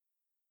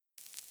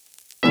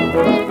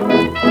Hello,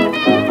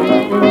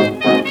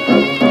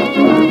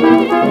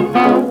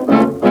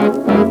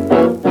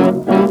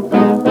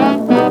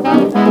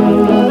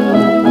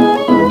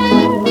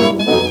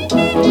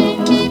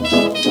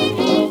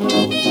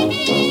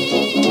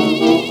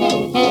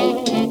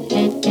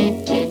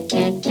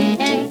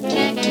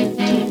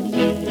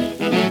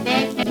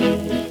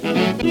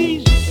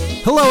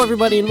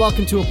 everybody, and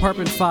welcome to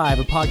Apartment 5,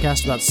 a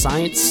podcast about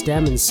science,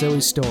 STEM, and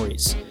silly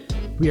stories.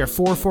 We are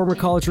four former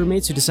college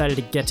roommates who decided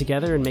to get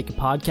together and make a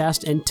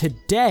podcast, and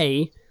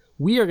today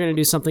we are going to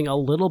do something a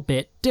little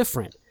bit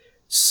different.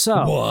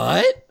 So,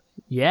 what?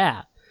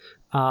 Yeah.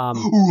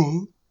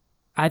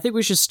 I think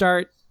we should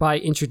start by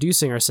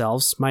introducing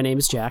ourselves. My name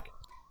is Jack.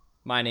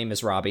 My name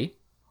is Robbie.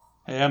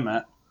 Hey, I'm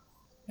Matt.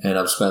 And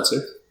I'm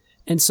Spencer.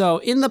 And so,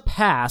 in the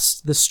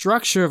past, the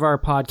structure of our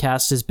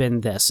podcast has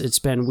been this. It's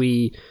been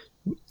we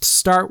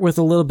start with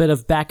a little bit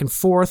of back and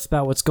forth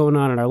about what's going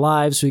on in our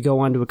lives. We go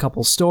on to a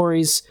couple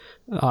stories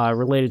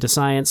related to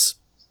science.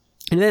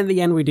 And then at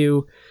the end, we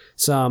do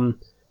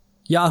some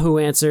Yahoo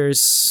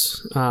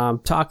Answers,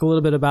 talk a little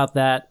bit about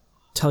that,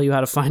 tell you how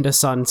to find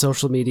us on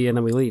social media, and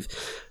then we leave.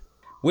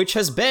 Which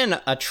has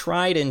been a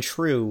tried and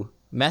true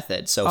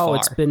method so far. Oh,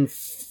 it's been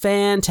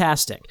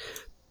fantastic.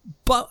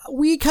 But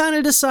we kind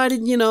of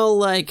decided,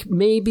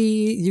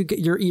 maybe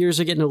your ears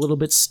are getting a little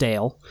bit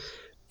stale.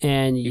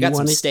 And you got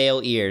some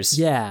stale ears.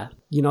 Yeah.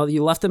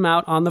 You left them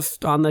out on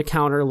the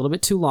counter a little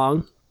bit too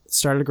long. It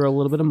started to grow a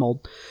little bit of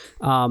mold.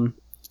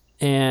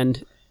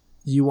 And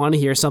you want to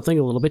hear something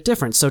a little bit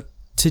different. So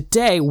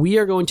today we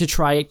are going to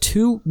try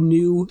two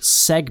new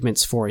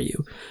segments for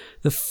you.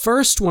 The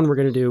first one we're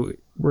going to do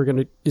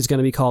is going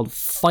to be called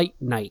Fight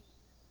Night.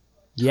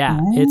 Yeah,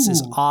 Ooh. It's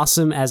as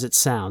awesome as it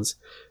sounds.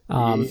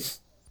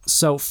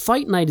 So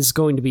Fight Night is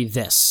going to be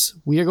this.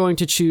 We are going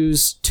to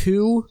choose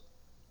two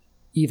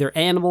either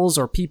animals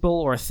or people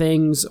or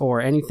things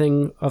or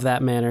anything of that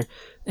manner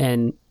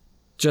and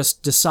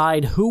just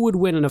decide who would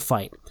win in a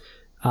fight.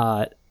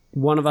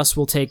 One of us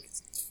will take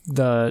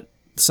the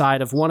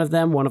side of one of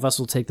them. One of us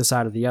will take the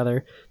side of the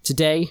other.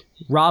 Today,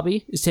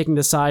 Robbie is taking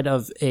the side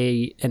of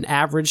an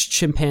average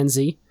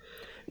chimpanzee.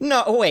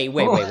 No, wait.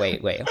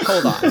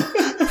 Hold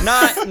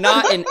on.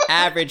 Not an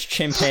average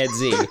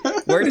chimpanzee.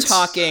 We're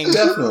talking...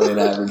 Definitely an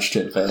average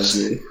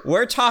chimpanzee.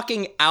 We're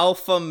talking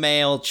alpha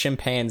male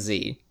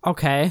chimpanzee.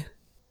 Okay.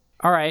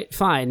 All right,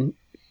 fine.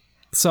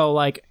 So,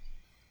 all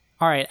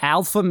right,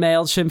 alpha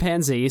male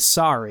chimpanzee,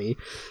 sorry.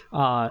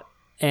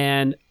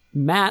 And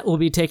Matt will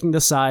be taking the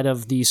side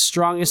of the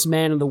strongest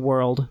man in the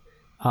world,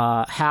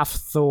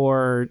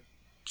 Hafthor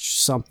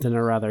something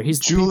or other.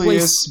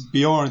 Julius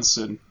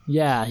Bjornsson.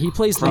 Yeah, he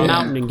plays the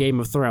Mountain in Game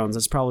of Thrones.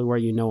 That's probably where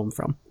you know him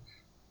from.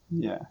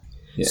 Yeah.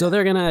 So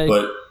they're gonna...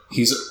 But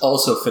he's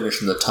also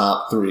finished in the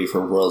top 3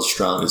 for World's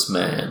Strongest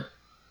Man.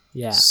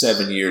 Yeah.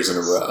 7 years in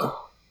a row.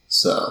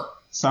 So...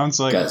 Sounds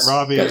like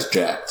Robbie... Guy's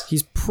jacked.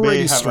 He's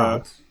pretty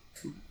strong.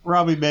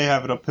 Robbie may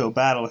have an uphill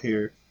battle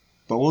here,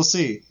 but we'll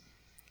see.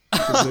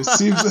 It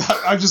seems...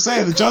 I'm just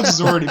saying, the judges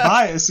are already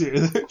biased here.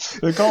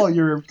 They're calling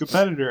your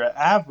competitor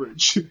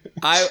average.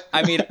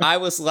 I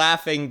was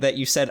laughing that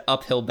you said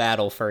uphill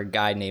battle for a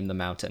guy named the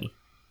Mountain.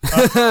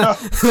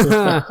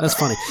 That's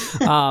funny.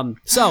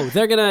 So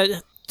they're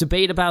gonna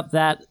debate about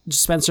that.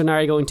 Spencer and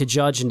I are going to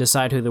judge and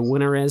decide who the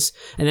winner is,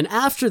 and then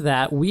after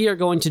that we are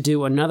going to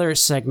do another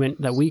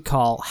segment that we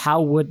call "How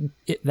Would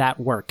That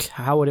Work?"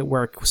 How would it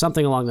work?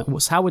 Something along that.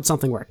 How would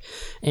something work?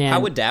 And how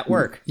would that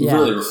work? You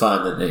really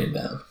refined the name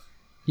down.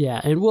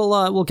 Yeah, and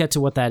we'll get to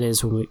what that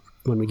is when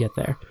we get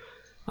there.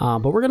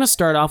 But we're gonna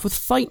start off with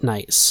Fight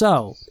Night.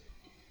 So,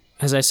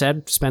 as I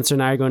said, Spencer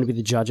and I are going to be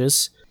the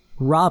judges.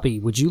 Robbie,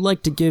 would you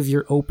like to give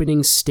your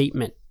opening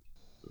statement?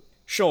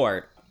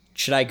 Sure.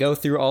 Should I go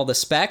through all the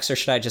specs, or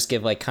should I just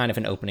give kind of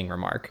an opening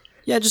remark?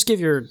 Yeah, just give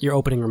your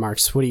opening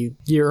remarks. What do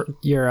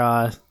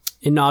your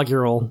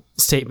inaugural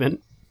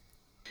statement?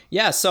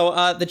 Yeah,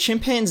 so the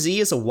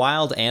chimpanzee is a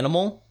wild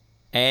animal,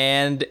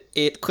 and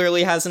it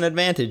clearly has an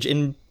advantage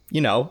in,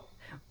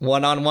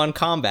 one-on-one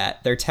combat.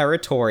 They're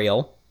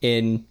territorial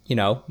in,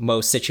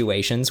 most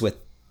situations with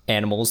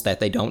animals that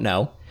they don't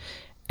know.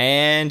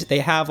 And they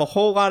have a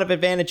whole lot of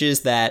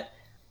advantages that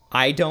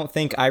I don't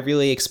think I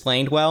really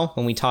explained well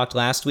when we talked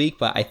last week,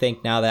 but I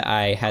think now that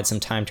I had some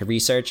time to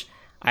research,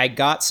 I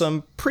got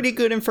some pretty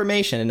good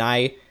information, and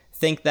I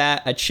think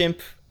that a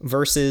chimp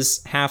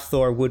versus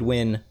Hafthor would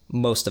win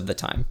most of the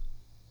time.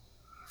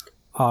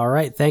 All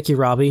right, thank you,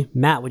 Robbie.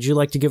 Matt, would you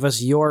like to give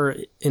us your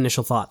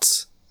initial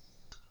thoughts?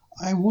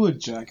 I would,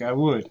 Jack, I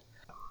would.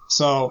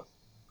 So,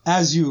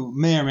 as you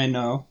may or may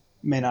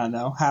not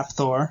know,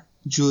 Hafthor,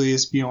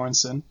 Julius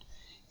Bjornsson,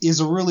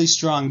 is a really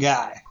strong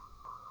guy.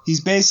 He's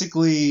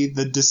basically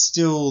the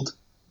distilled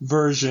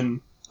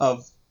version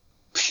of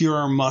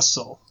pure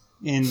muscle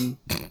in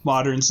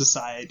modern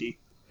society.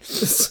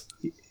 He's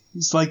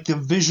like the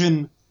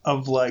vision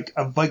of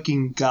a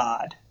Viking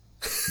god.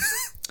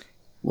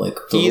 Like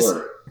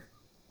Thor.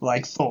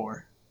 Like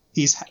Thor.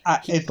 He's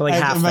if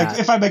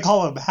I may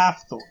call him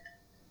Hafthor.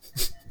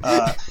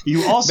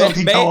 You also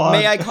can go on.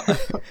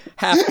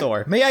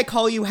 Hafthor. May I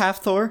call you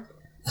Hafthor?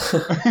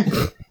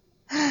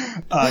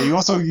 You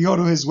also go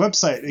to his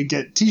website and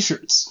get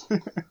T-shirts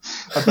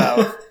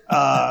about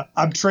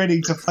I'm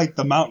training to fight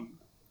the mountain.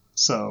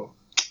 So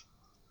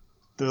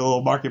the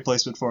little market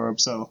placement for him.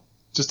 So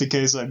just in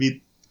case I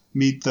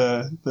meet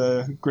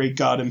the great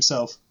god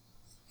himself.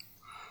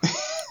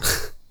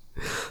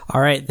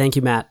 All right, thank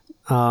you, Matt.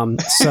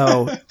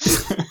 So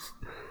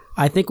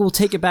I think we'll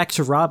take it back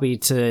to Robbie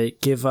to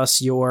give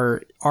us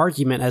your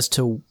argument as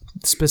to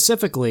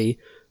specifically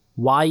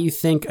why you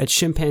think a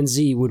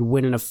chimpanzee would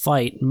win in a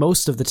fight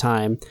most of the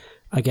time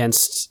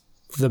against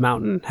the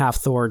mountain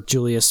half-Thor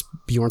Julius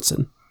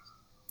Bjornsson.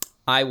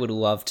 I would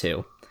love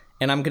to.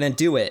 And I'm going to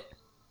do it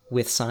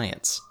with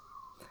science.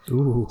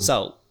 Ooh.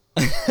 So,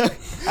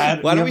 Why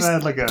don't we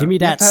add like a, give me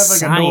that have like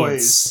science. a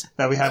noise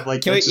that we have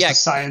like just a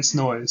science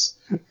noise.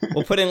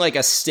 We'll put in like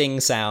a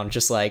sting sound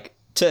just like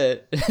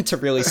to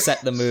really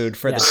set the mood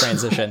for the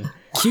transition.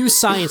 Cue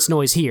science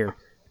noise here.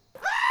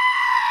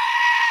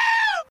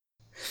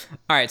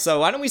 All right, so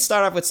why don't we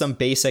start off with some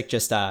basic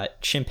just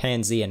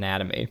chimpanzee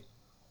anatomy.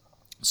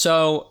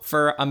 So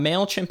for a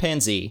male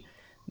chimpanzee,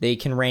 they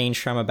can range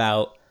from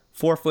about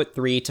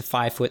 4'3" to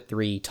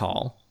 5'3"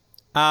 tall.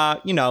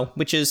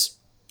 Which is,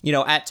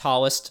 at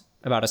tallest,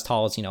 about as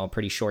tall as, a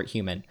pretty short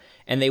human.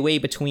 And they weigh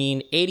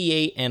between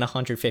 88 and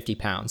 150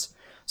 pounds.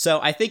 So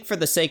I think for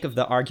the sake of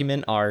the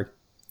argument, our,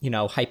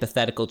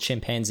 hypothetical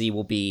chimpanzee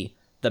will be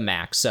the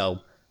max. So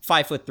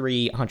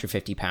 5'3",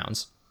 150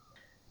 pounds.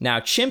 Now,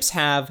 chimps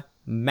have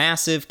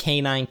massive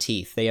canine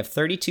teeth. They have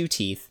 32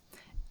 teeth,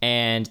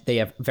 and they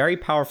have very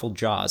powerful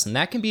jaws. And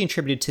that can be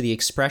attributed to the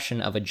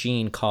expression of a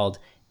gene called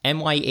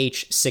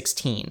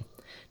MYH16.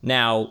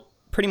 Now,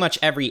 pretty much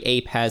every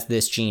ape has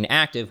this gene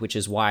active, which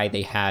is why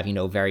they have,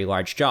 very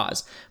large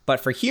jaws. But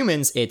for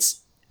humans,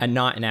 it's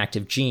not an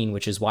active gene,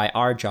 which is why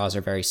our jaws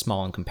are very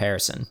small in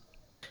comparison.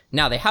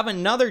 Now, they have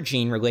another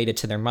gene related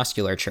to their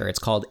musculature. It's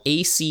called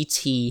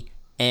ACTN3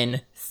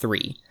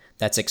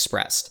 that's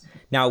expressed.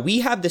 Now, we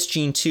have this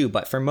gene too,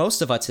 but for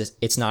most of us,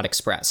 it's not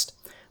expressed.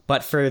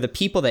 But for the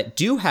people that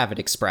do have it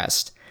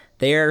expressed,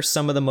 they are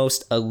some of the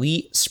most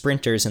elite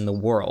sprinters in the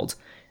world.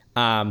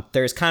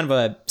 There's kind of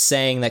a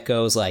saying that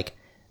goes like,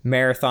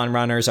 marathon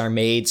runners are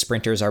made,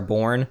 sprinters are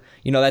born.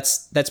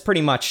 That's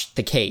pretty much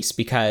the case,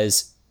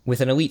 because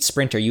with an elite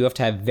sprinter, you have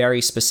to have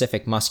very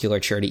specific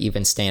musculature to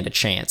even stand a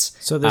chance.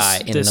 So this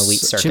an elite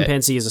circuit.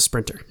 Chimpanzee is a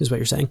sprinter, is what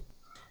you're saying?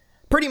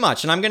 Pretty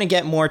much, and I'm going to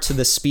get more to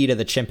the speed of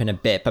the chimp in a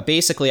bit, but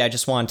basically I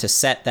just wanted to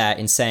set that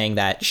in saying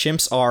that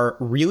chimps are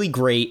really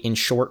great in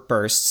short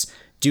bursts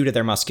due to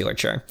their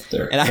musculature.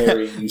 They're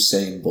hairy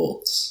Usain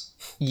Bolts.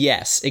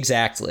 Yes,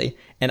 exactly.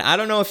 And I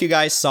don't know if you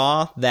guys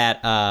saw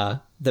that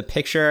the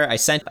picture I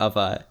sent of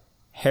a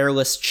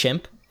hairless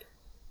chimp.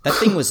 That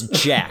thing was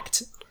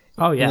jacked.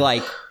 Oh, yeah.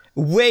 Like,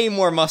 way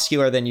more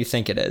muscular than you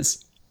think it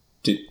is.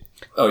 Did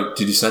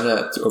you send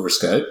that over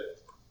Skype?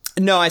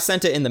 No, I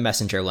sent it in the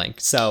messenger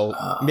link, so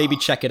maybe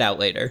check it out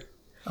later.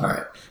 All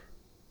right.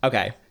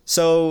 Okay,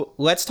 so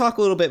let's talk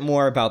a little bit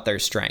more about their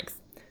strength.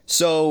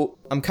 So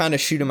I'm kind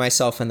of shooting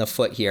myself in the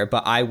foot here,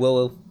 but I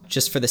will,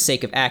 just for the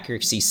sake of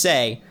accuracy,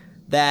 say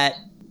that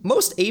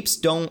most apes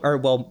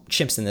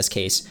chimps in this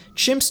case,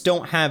 chimps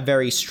don't have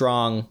very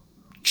strong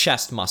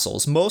chest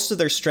muscles. Most of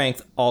their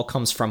strength all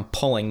comes from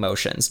pulling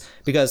motions,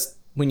 because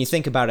when you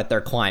think about it,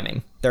 they're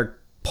climbing. They're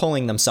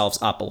pulling themselves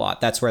up a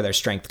lot. That's where their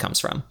strength comes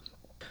from.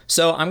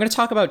 So I'm going to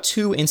talk about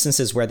two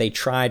instances where they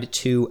tried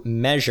to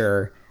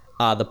measure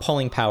the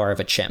pulling power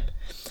of a chimp.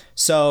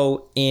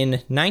 So in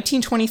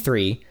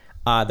 1923,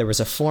 there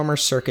was a former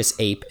circus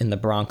ape in the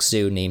Bronx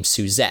Zoo named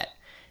Suzette,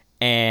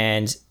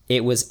 and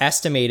it was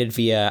estimated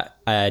via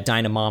a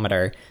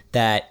dynamometer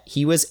that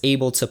he was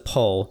able to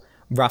pull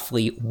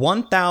roughly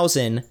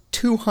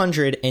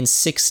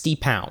 1,260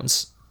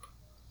 pounds.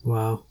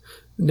 Wow.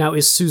 Now,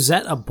 is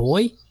Suzette a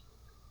boy?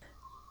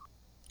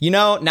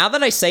 Now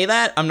that I say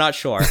that, I'm not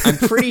sure. I'm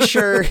pretty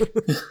sure.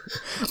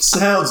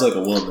 Sounds like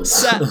a woman.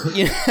 It's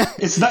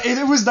not.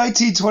 It was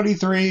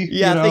 1923.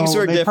 Yeah, things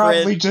were different.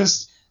 Probably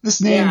just this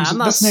name. I'm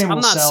not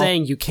sell.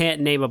 saying you can't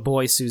name a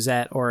boy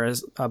Suzette or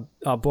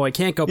a boy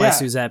can't go by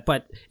Suzette,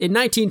 but in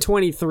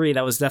 1923,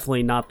 that was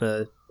definitely not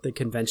the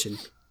convention.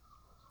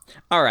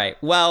 All right.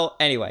 Well,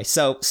 anyway,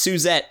 so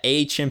Suzette,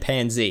 a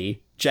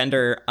chimpanzee,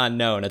 gender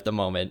unknown at the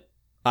moment,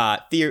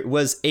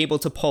 was able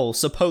to pull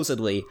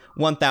supposedly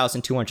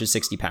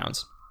 1,260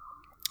 pounds.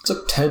 It's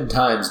like 10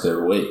 times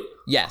their weight.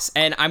 Yes,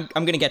 and I'm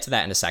going to get to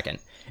that in a second.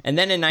 And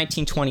then in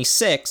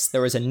 1926,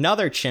 there was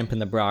another chimp in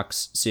the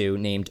Bronx Zoo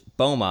named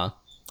Boma.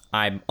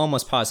 I'm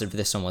almost positive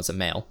this one was a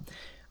male,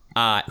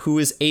 who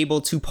was able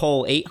to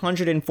pull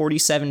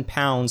 847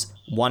 pounds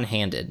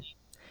one-handed.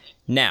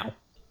 Now,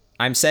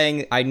 I'm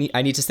saying I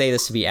need to say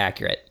this to be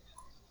accurate,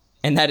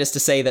 and that is to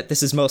say that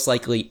this is most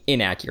likely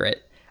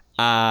inaccurate.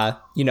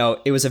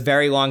 It was a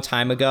very long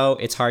time ago.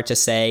 It's hard to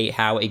say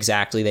how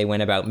exactly they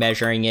went about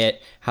measuring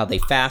it, how they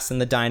fastened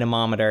the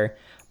dynamometer,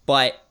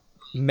 but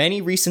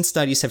many recent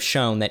studies have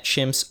shown that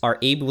chimps are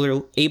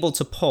able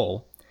to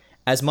pull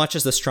as much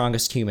as the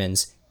strongest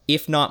humans,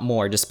 if not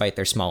more, despite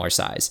their smaller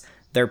size.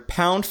 They're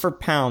pound for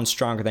pound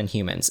stronger than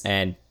humans,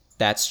 and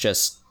that's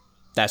just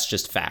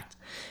fact.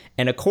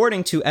 And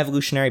according to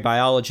evolutionary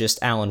biologist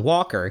Alan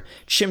Walker,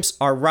 chimps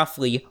are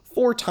roughly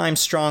 4 times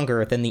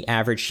stronger than the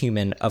average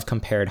human of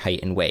compared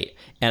height and weight.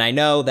 And I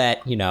know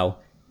that,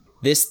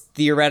 this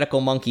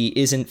theoretical monkey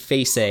isn't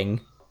facing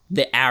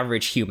the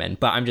average human,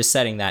 but I'm just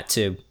setting that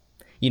to,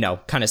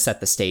 kind of set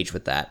the stage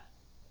with that.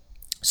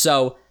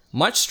 So,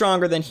 much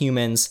stronger than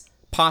humans,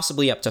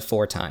 possibly up to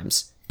 4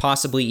 times,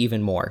 possibly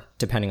even more,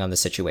 depending on the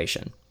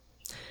situation.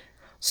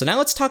 So now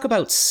let's talk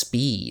about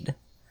speed.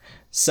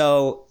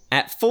 So,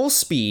 at full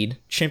speed,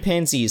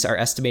 chimpanzees are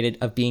estimated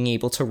of being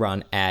able to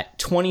run at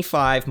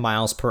 25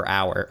 miles per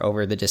hour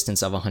over the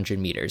distance of 100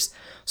 meters.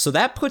 So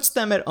that puts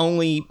them at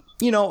only,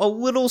 a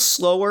little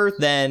slower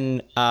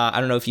than, I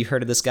don't know if you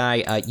heard of this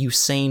guy,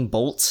 Usain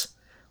Bolt,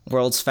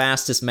 world's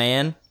fastest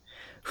man,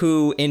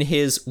 who in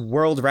his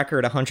world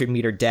record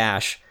 100-meter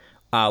dash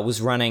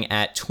was running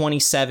at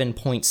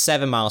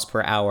 27.7 miles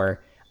per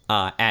hour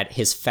at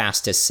his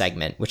fastest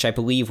segment, which I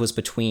believe was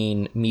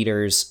between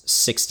meters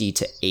 60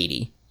 to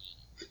 80.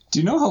 Do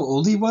you know how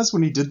old he was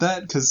when he did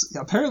that? Because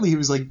apparently he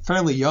was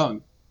fairly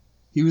young.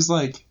 He was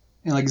in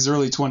his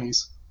early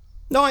 20s.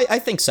 No, I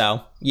think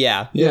so.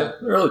 Yeah. Yeah,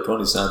 early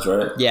 20s sounds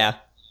right. Yeah,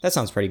 that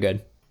sounds pretty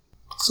good.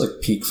 It's like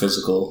peak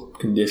physical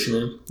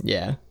conditioning.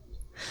 Yeah.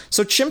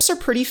 So chimps are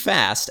pretty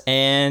fast,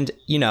 and,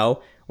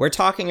 we're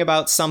talking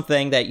about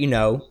something that,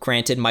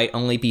 granted might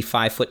only be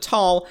 5 foot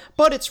tall,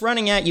 but it's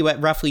running at you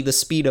at roughly the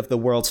speed of the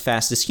world's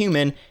fastest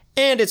human,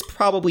 and it's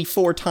probably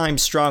 4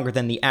 times stronger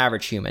than the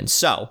average human.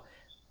 So,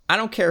 I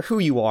don't care who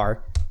you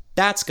are,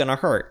 that's gonna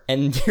hurt,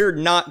 and you're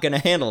not gonna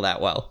handle that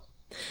well.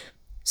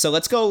 So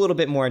let's go a little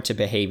bit more into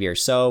behavior.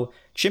 So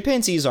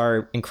chimpanzees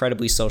are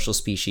incredibly social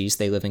species.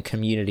 They live in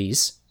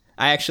communities.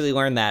 I actually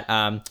learned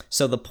that.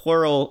 So the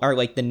plural, or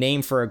the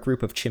name for a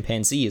group of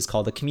chimpanzee is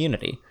called a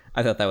community.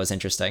 I thought that was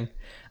interesting.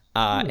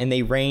 And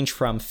they range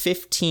from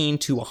 15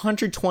 to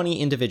 120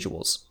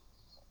 individuals.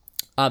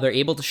 They're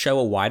able to show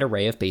a wide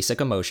array of basic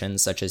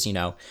emotions, such as,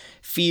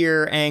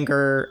 fear,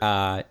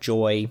 anger,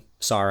 joy,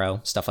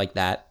 sorrow, stuff like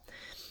that.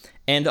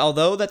 And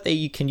although that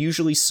they can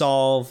usually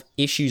solve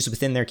issues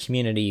within their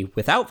community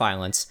without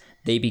violence,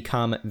 they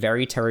become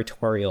very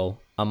territorial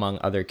among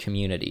other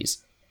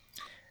communities.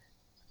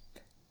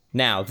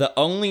 Now, the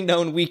only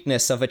known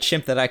weakness of a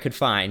chimp that I could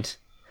find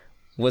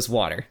was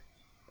water.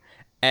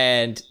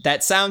 And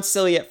that sounds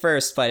silly at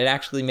first, but it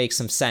actually makes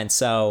some sense.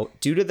 So,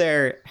 due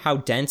to how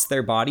dense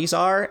their bodies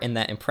are and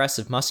that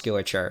impressive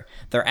musculature,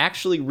 they're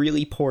actually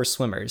really poor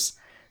swimmers.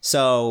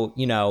 So,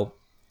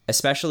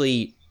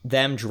 especially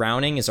them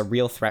drowning is a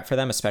real threat for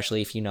them,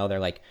 especially if,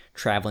 they're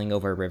traveling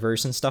over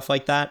rivers and stuff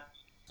like that.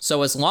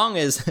 So as long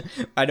as,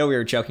 I know we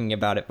were joking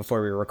about it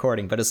before we were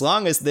recording, but as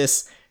long as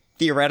this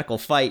theoretical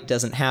fight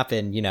doesn't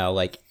happen,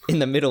 in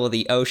the middle of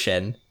the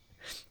ocean,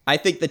 I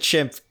think the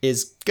chimp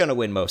is gonna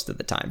win most of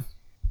the time.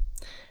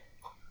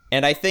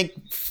 And I think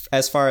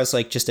as far as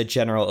just a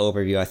general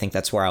overview, I think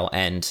that's where I'll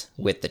end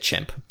with the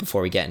chimp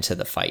before we get into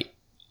the fight.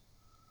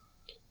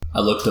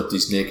 I looked up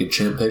these naked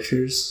chimp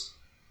pictures.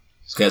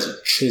 These guys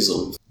are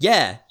chiseled.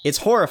 Yeah, it's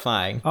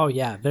horrifying. Oh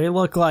yeah, they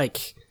look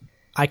like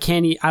I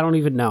don't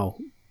even know.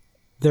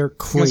 They're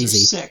crazy. You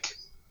guys are sick.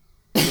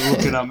 You're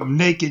looking at them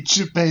naked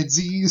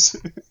chimpanzees.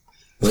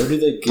 Where do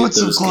they get Put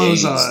some those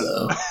clothes gains, on.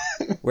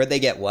 though? Where'd they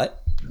get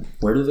what?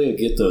 Where do they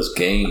get those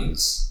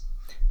gains?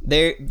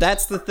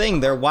 That's the thing.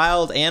 They're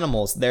wild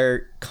animals.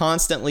 They're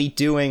constantly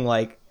doing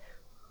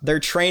they're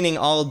training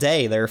all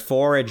day. They're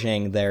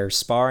foraging. They're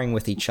sparring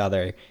with each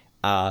other.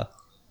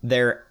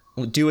 They're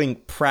doing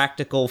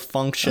practical,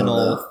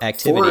 functional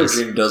activities.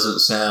 Foraging doesn't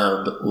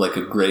sound like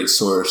a great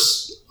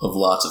source of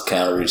lots of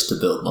calories to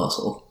build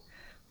muscle.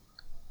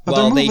 But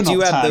well, they do do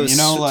have time,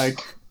 those.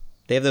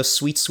 They have those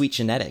sweet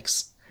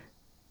genetics.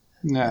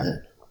 Yeah.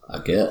 I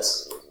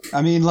guess.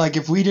 I mean,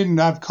 if we didn't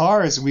have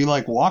cars and we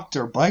walked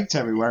or biked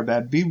everywhere,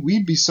 man,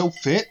 we'd be so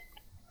fit.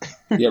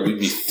 Yeah, we'd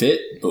be fit,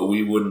 but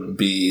we wouldn't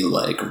be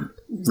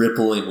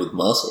rippling with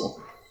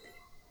muscle.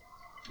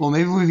 Well,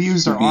 maybe we've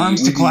used our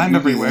arms to climb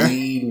everywhere.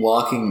 Lean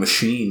walking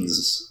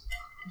machines.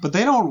 But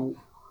they don't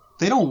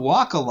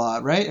walk a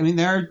lot, right? I mean,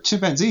 they're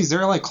chimpanzees.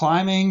 They're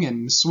climbing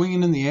and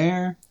swinging in the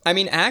air. I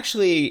mean,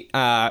 actually,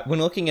 when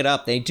looking it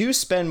up, they do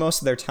spend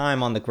most of their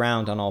time on the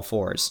ground on all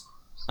fours.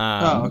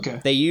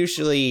 Okay. They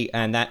usually,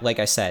 and that, like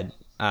I said,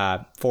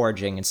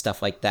 foraging and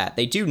stuff like that.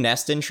 They do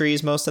nest in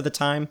trees most of the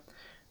time.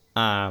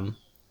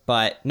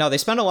 But no, they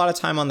spend a lot of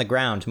time on the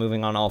ground,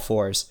 moving on all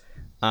fours.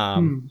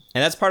 And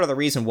that's part of the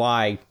reason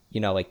why,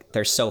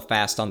 they're so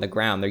fast on the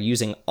ground. They're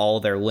using all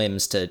their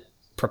limbs to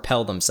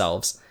propel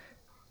themselves.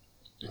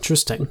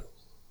 Interesting.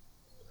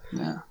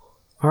 Yeah.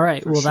 All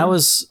right. Well, that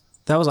was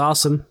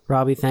awesome,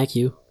 Robbie. Thank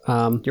you.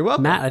 You're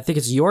welcome. Matt, I think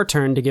it's your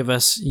turn to give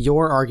us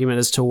your argument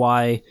as to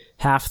why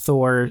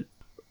Hafthor,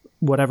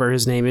 whatever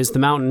his name is, the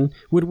mountain,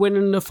 would win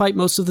in a fight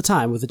most of the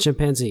time with a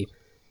chimpanzee.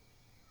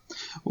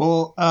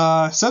 Well,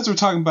 since we're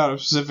talking about a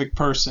specific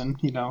person,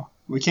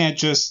 we can't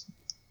just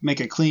make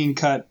a clean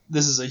cut,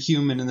 this is a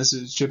human and this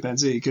is a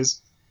chimpanzee,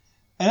 because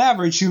an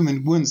average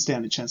human wouldn't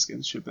stand a chance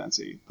against a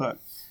chimpanzee, but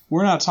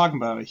we're not talking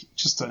about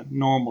just a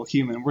normal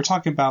human. We're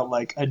talking about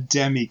like a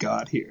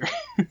demigod here.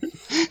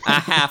 A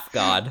half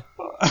god.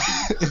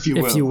 if you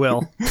will. If you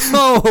will.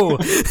 Oh!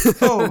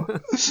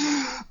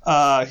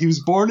 He was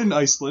born in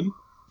Iceland,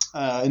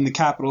 in the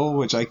capital,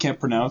 which I can't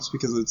pronounce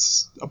because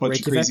it's a bunch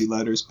of crazy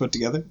letters put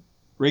together.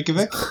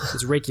 Reykjavik?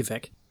 It's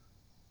Reykjavik.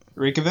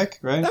 Reykjavik,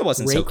 right? That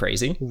wasn't so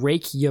crazy.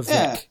 Reykjavik.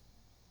 Yeah.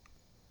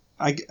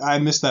 I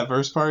missed that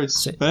verse part.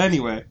 But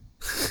anyway,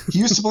 he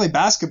used to play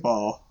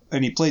basketball,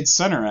 and he played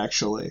center,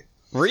 actually.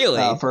 Really?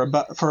 For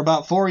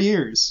about 4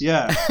 years,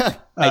 yeah.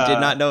 I did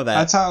not know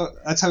that.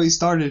 That's how he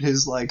started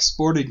his like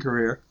sporting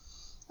career.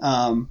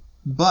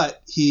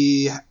 But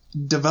he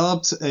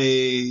developed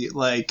a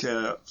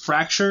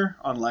fracture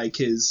on like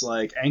his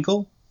like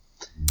ankle,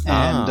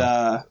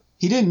 and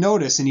he didn't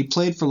notice, and he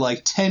played for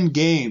like 10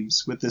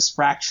 games with this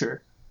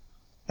fracture,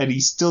 and he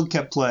still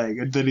kept playing.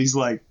 And then he's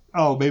like,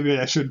 "Oh, maybe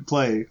I shouldn't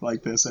play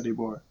like this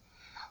anymore."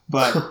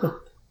 But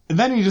and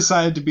then he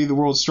decided to be the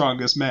world's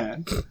strongest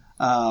man.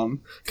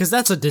 Because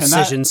that's a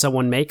decision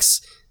someone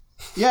makes.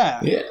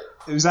 Yeah. It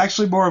was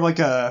actually more of like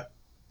it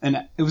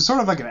was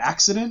sort of like an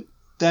accident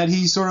that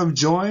he sort of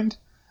joined.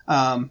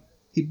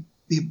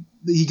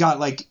 He got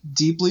like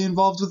deeply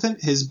involved with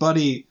it. His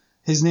buddy,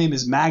 his name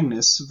is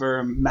Magnus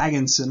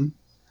Magnuson.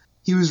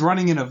 He was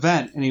running an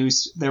event, and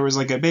there was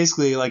like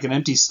basically like an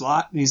empty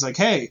slot, and he's like,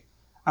 "Hey,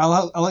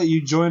 I'll let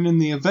you join in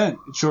the event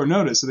at short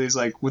notice." And he's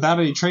like, without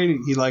any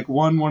training, he like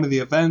won one of the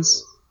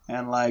events.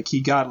 And like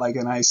he got like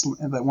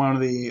one of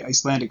the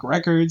Icelandic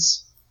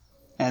records,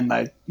 and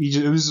like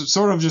it was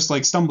sort of just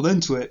like stumbled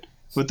into it,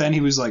 but then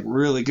he was like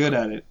really good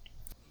at it.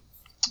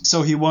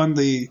 So he won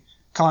the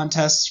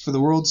contests for the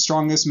world's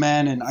strongest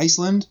man in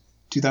Iceland,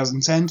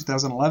 2010,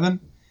 2011,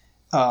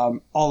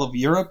 all of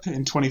Europe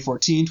in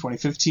 2014,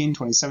 2015,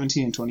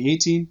 2017, and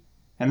 2018,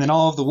 and then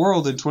all of the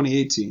world in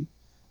 2018.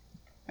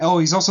 Oh,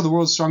 he's also the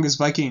world's strongest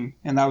Viking,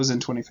 and that was in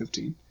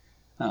 2015.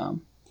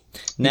 Now,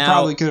 he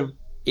probably could have.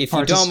 If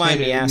you don't mind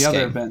me asking, the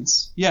other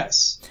events.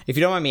 Yes. If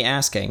you don't mind me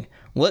asking,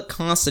 what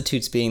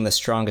constitutes being the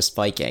strongest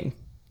Viking?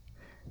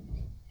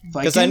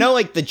 Because I know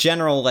like the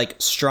general like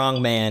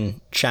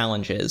strongman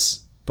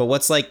challenges, but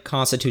what's like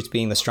constitutes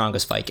being the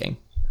strongest Viking?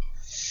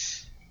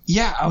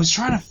 Yeah, I was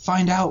trying to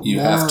find out. You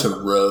have to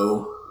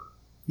row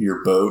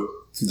your boat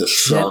through the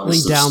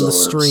strongest gently down the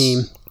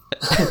stream.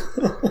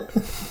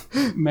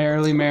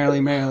 Merrily,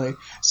 merrily, merrily.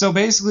 So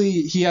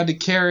basically, he had to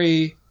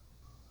carry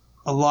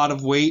a lot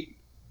of weight.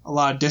 A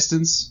lot of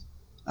distance.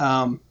 Is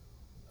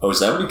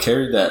that when he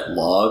carried that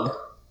log?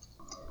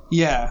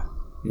 Yeah.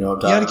 You know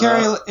what I'm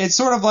talking about? It's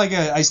sort of like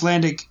an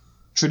Icelandic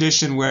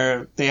tradition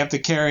where they have to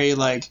carry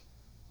like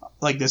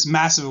this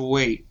massive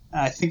weight.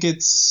 I think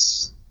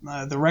it's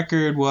the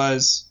record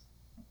was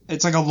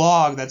it's like a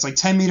log that's like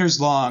 10 meters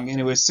long,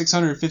 and it was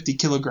 650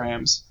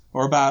 kilograms,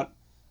 or about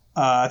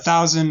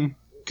 1,000,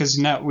 because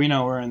now we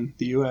know we're in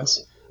the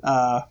U.S.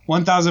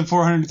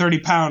 1,430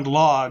 pound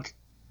log.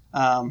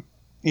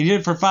 He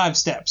did it for 5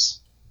 steps,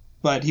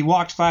 but he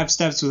walked 5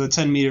 steps with a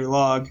 10-meter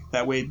log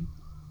that weighed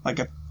like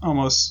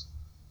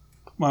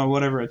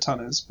whatever a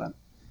ton is, but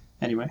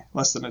anyway,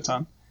 less than a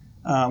ton.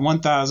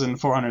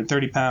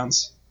 1,430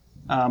 pounds,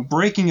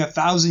 breaking a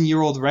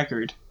 1,000-year-old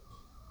record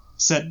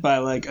set by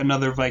like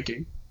another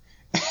Viking,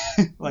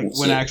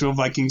 when actual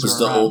Vikings were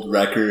around. Was the old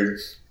record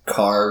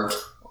carved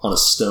on a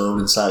stone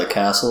inside a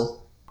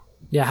castle?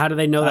 Yeah, how do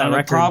they know that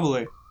record?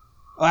 Probably.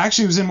 Well,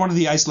 actually, it was in one of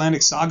the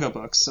Icelandic saga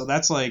books, so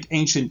that's like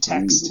ancient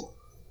text.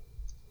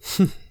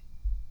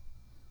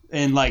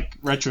 In like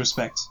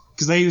retrospect,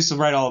 because they used to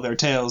write all of their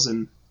tales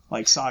in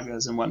like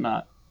sagas and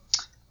whatnot.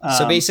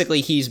 So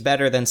basically, he's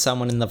better than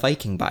someone in the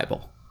Viking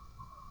Bible.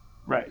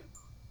 Right.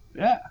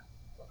 Yeah.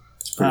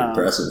 It's pretty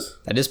impressive.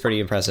 That is pretty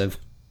impressive.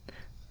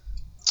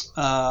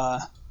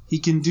 He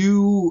can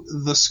do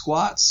the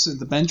squats and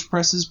the bench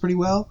presses pretty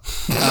well,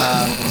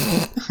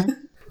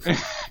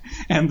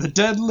 and the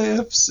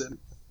deadlifts and.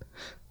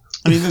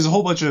 I mean, there's a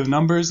whole bunch of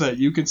numbers that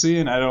you can see,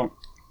 and I don't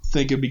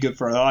think it'd be good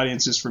for the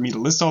audience just for me to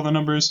list all the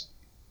numbers.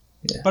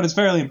 Yeah. But it's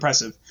fairly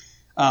impressive.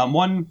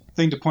 One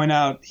thing to point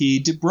out,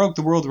 he broke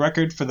the world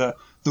record for the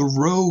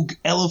Rogue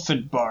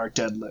Elephant Bar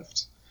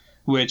deadlift,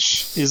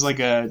 which is like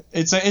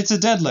it's a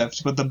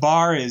deadlift, but the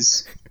bar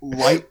is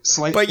light.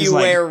 But you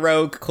wear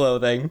rogue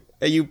clothing.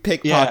 You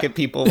pickpocket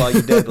people while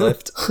you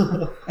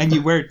deadlift. And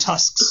you wear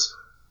tusks.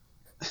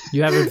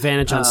 You have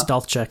advantage on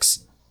stealth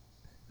checks.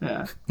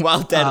 Yeah.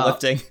 While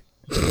deadlifting.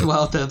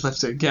 While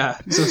deadlifting, yeah.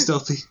 So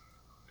stealthy.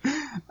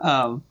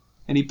 And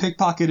he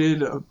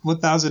pickpocketed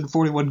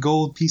 1,041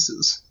 gold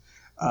pieces.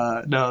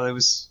 No,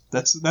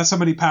 that's how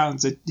many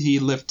pounds that he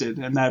lifted,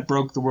 and that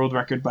broke the world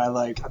record by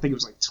I think it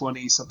was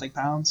 20-something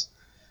pounds.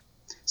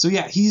 So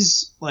yeah,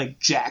 he's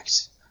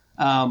jacked.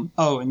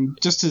 And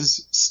just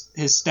his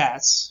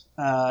stats.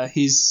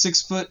 He's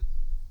 6 foot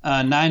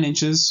 9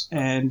 inches,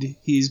 and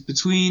he's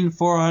between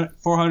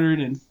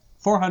 400 and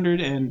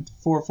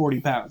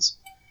 440 pounds.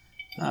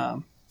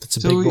 That's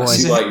a big boy. I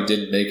see why you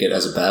didn't make it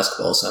as a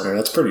basketball center.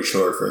 That's pretty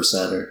short for a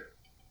center.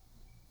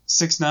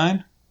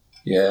 6'9"?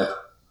 Yeah.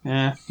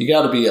 Yeah. You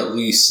got to be at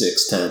least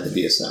 6'10" to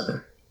be a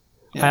center.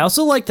 Yeah. I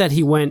also like that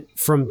he went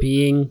from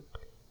being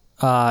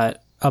a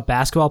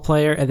basketball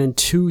player and then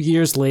 2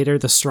 years later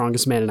the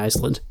strongest man in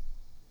Iceland.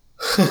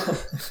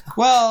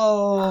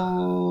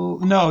 Well,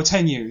 no,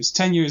 10 years.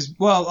 10 years.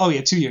 Well,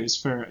 2 years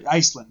for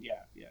Iceland. Yeah.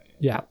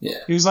 Yeah.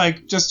 He was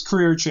like, just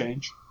career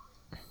change.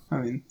 I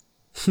mean,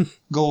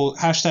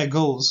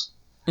 goals.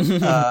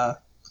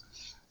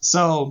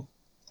 So,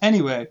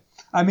 anyway,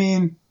 I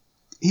mean,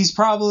 he's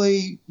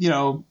probably,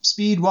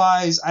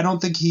 speed-wise, I don't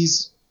think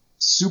he's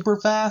super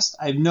fast.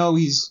 I know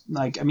he's,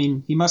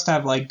 he must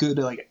have, good,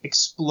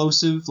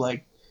 explosive,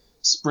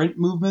 sprint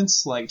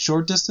movements,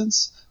 short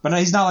distance. But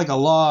he's not, a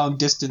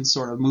long-distance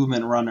sort of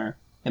movement runner,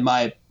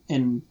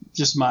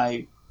 just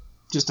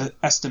an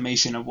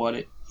estimation of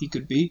what he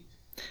could be.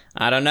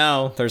 I don't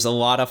know. There's a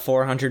lot of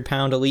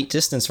 400-pound elite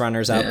distance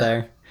runners out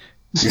there.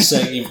 You're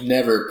saying you've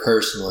never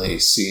personally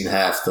seen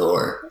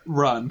Hafthor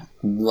run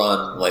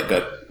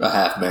a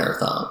half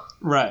marathon.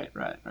 Right.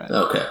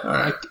 Okay, all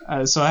right.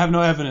 So I have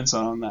no evidence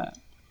on that.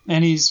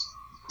 And he's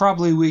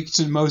probably weak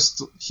to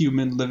most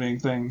human living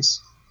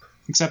things,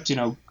 except,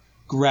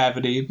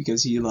 gravity,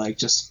 because he,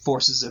 just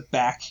forces it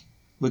back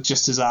with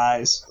just his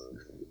eyes.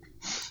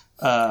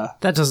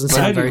 That doesn't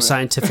sound very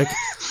scientific.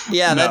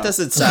 Yeah, that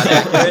doesn't sound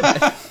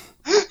accurate.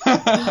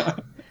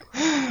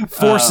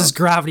 Forces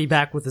gravity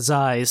back with his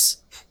eyes.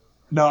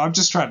 No, I'm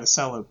just trying to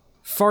sell him.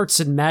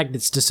 Farts and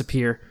magnets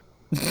disappear.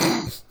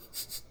 Exactly.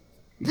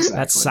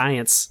 That's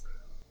science.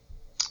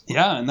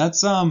 Yeah, and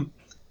that's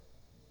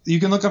you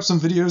can look up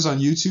some videos on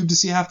YouTube to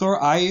see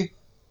Hafthor.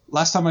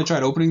 Last time I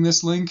tried opening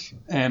this link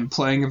and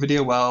playing a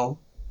video while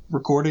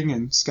recording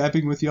and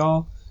Skyping with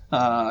y'all,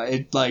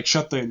 it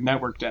shut the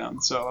network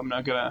down. So I'm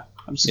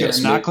just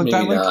gonna not click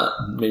that link.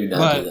 Maybe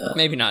not do that.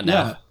 Maybe not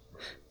now.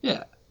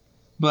 Yeah.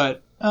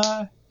 But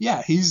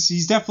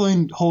he's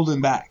definitely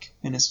holding back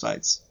in his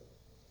fights.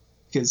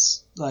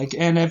 Because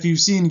and if you've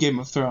seen Game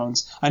of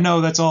Thrones, I know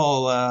that's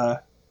all I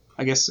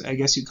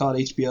guess you call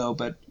it HBO,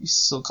 but you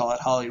still call it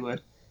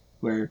Hollywood,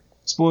 where,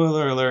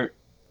 spoiler alert,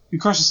 he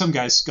crushes some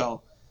guy's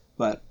skull.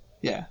 But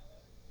yeah.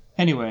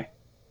 Anyway,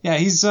 yeah,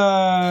 he's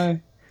a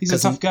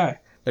tough guy.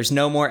 There's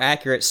no more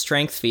accurate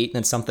strength feat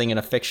than something in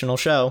a fictional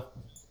show.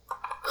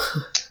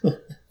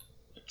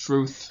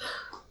 Truth.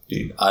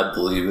 Dude, I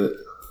believe it.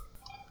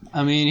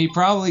 I mean, he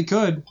probably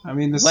could. I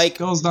mean, the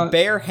skull's not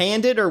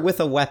barehanded or with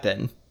a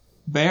weapon.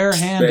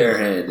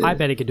 Barehanded. I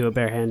bet he could do it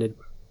barehanded.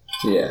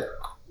 Yeah.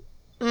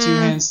 2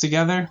 hands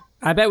together.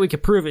 I bet we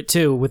could prove it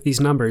too with these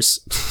numbers.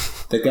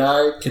 The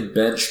guy can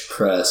bench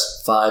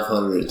press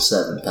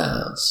 507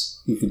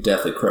 pounds. He could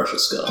definitely crush a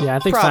skull. Yeah, I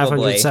think Probably.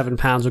 507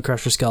 pounds would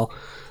crush your skull.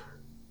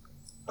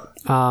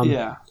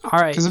 Yeah. All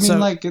right. Because, I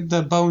mean,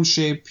 the bone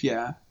shape,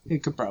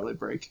 it could probably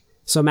break.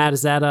 So, Matt,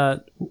 is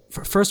that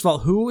first of all,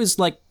 who is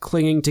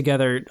clinging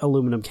together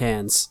aluminum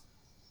cans?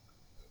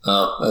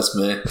 Oh, that's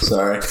me.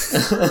 Sorry.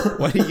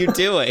 What are you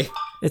doing?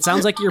 It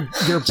sounds like you're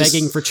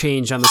begging for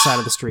change on the side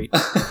of the street.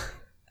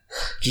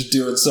 Just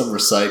doing some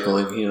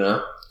recycling,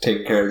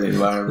 taking care of the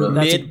environment.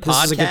 This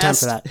is a good time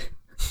for that.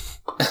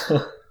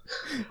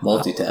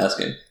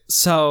 Multitasking.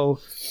 So,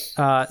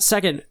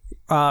 second,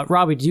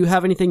 Robbie, do you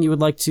have anything you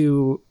would like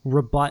to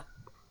rebut?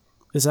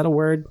 Is that a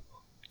word?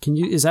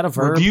 Is that a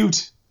verb?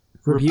 Rebute.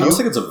 I don't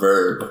think it's a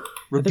verb.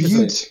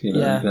 Rebute. You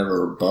can have a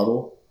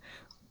rebuttal.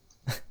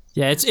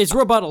 Yeah, it's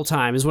rebuttal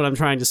time is what I'm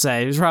trying to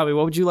say. Robbie,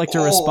 what would you like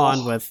to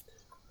respond with?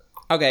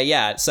 Okay,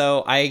 yeah,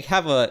 so I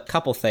have a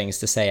couple things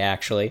to say,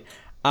 actually.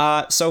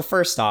 So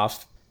first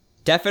off,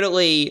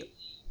 definitely,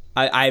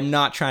 I'm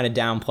not trying to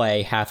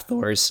downplay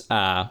Hafthor's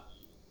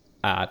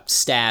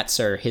stats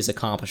or his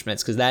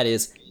accomplishments, because that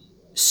is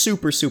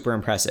super, super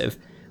impressive.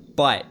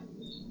 But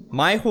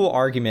my whole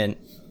argument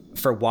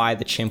for why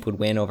the chimp would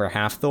win over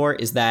Hafthor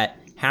is that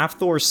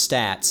Hafthor's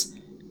stats,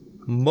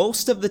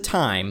 most of the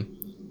time,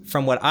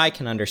 from what I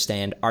can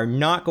understand, are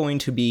not going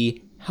to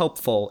be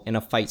helpful in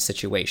a fight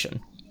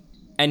situation.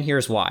 And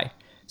here's why.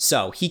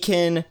 So, he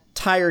can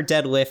tire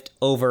deadlift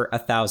over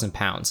 1,000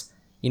 pounds.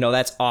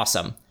 That's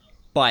awesome.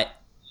 But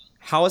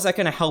how is that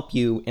going to help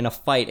you in a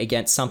fight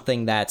against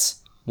something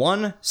that's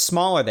 1,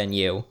 smaller than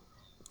you,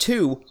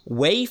 2,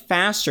 way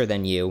faster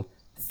than you,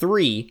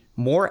 3,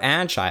 more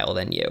agile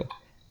than you?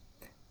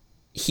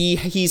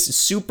 He's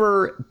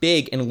super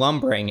big and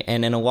lumbering,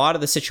 and in a lot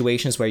of the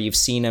situations where you've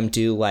seen him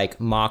do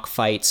mock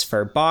fights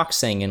for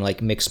boxing and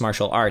mixed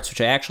martial arts,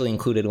 which I actually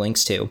included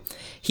links to,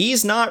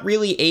 he's not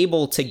really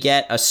able to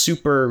get a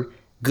super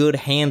good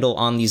handle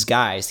on these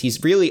guys.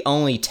 He's really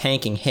only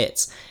tanking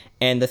hits.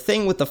 And the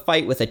thing with the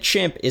fight with a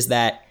chimp is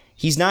that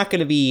he's not going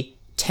to be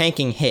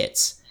tanking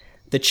hits.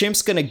 The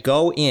chimp's going to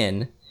go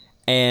in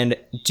and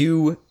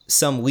do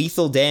some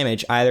lethal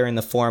damage, either in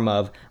the form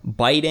of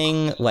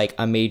biting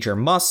a major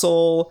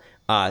muscle,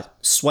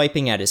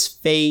 swiping at his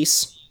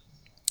face,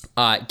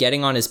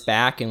 getting on his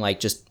back and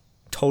just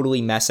totally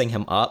messing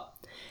him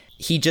up.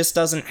 He just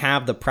doesn't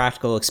have the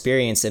practical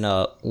experience in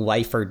a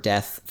life or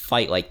death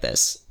fight like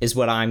this, is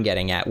what I'm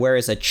getting at.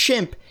 Whereas a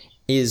chimp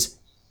is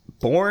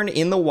born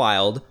in the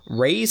wild,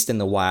 raised in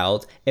the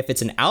wild. If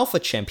it's an alpha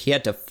chimp, he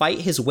had to fight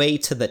his way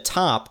to the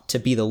top to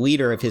be the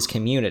leader of his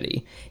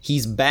community.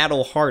 He's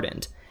battle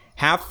hardened.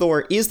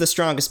 Hathor is the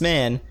strongest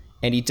man,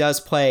 and he does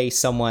play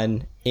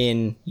someone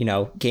in,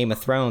 Game of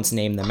Thrones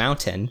named the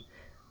Mountain,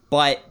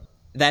 but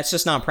that's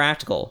just not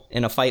practical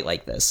in a fight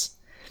like this.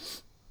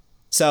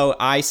 So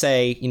I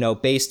say,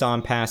 based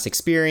on past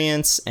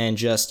experience and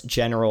just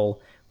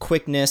general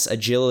quickness,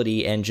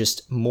 agility, and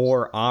just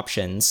more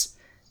options,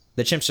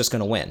 the chimp's just going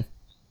to win.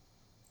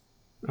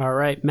 All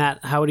right,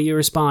 Matt, how do you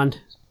respond?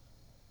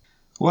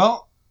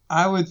 Well,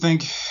 I would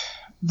think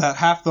that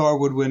Hathor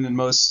would win in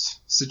most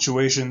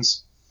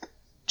situations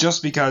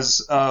just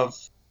because of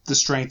the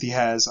strength he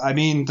has. I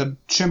mean, the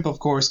chimp, of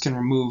course, can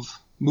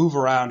move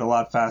around a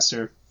lot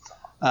faster.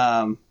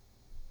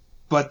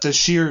 But the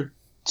sheer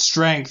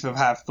strength of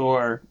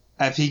Hathor,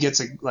 if he gets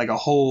a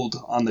hold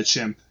on the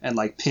chimp and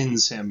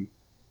pins him,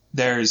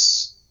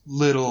 there's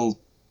little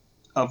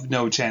of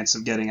no chance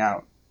of getting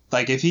out.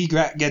 If he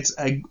gets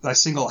a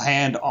single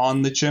hand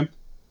on the chimp,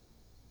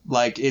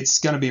 it's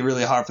gonna be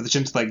really hard for the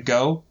chimp to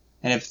go.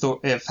 And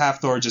if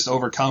Hathor just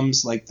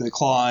overcomes the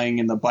clawing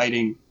and the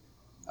biting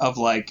of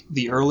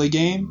the early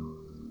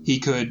game, he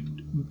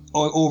could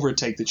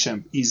overtake the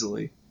chimp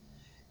easily.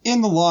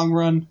 In the long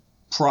run,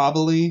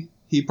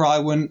 he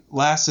probably wouldn't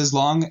last as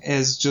long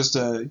as just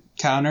a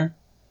counter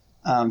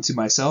to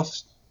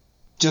myself.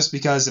 Just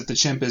because if the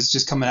chimp is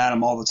just coming at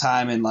him all the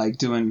time and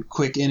doing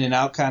quick in and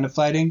out kind of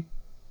fighting.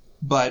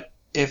 But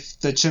if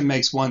the chimp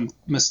makes one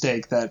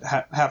mistake, that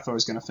Hathor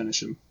is going to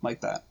finish him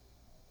like that.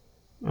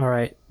 All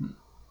right.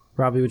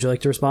 Robbie, would you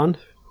like to respond?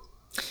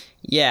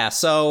 Yeah,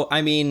 so,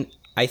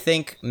 I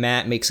think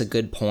Matt makes a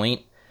good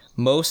point.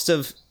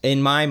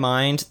 In my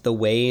mind, the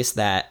ways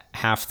that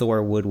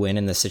Hathor would win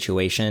in this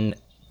situation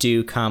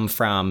do come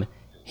from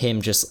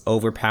him just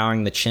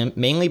overpowering the chimp,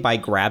 mainly by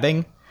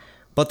grabbing.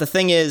 But the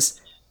thing is,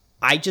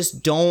 I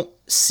just don't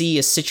see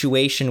a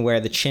situation where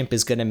the chimp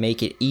is going to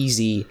make it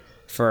easy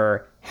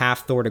for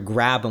Hathor to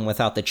grab him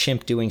without the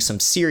chimp doing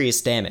some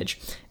serious damage.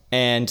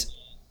 And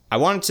I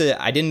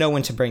didn't know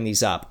when to bring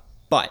these up,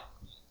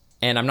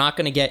 and I'm not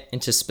going to get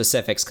into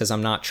specifics because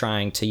I'm not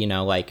trying to,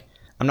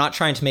 I'm not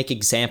trying to make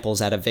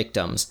examples out of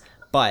victims,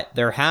 but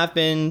there have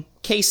been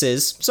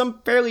cases,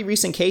 some fairly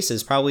recent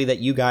cases probably that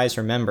you guys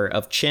remember,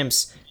 of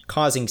chimps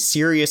causing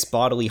serious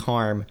bodily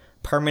harm,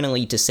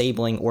 permanently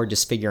disabling or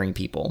disfiguring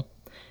people.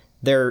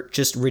 They're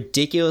just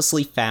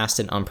ridiculously fast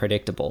and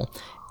unpredictable.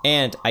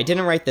 And I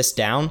didn't write this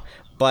down,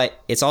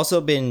 but it's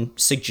also been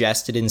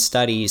suggested in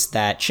studies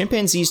that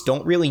chimpanzees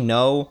don't really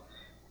know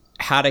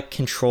how to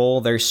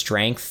control their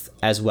strength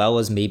as well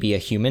as maybe a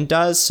human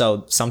does.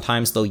 So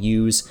sometimes they'll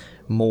use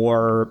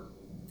more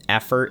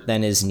effort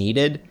than is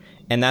needed.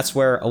 And that's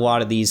where a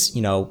lot of these,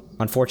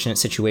 unfortunate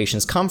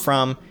situations come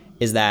from,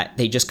 is that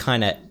they just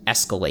kind of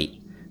escalate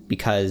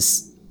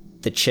because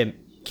the chimp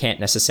can't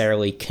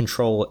necessarily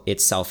control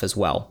itself as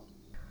well.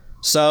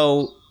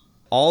 So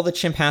all the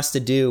chimp has to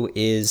do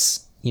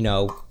is,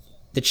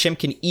 the chimp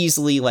can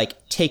easily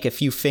take a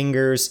few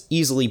fingers,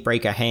 easily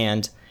break a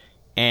hand.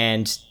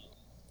 And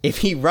if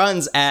he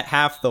runs at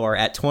Hathor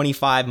at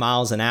 25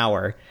 miles an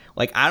hour,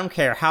 I don't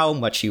care how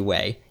much you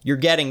weigh, you're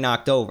getting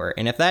knocked over.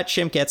 And if that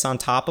chimp gets on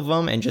top of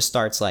him and just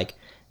starts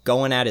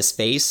going at his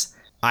face,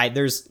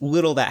 there's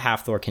little that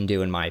Hathor can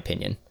do, in my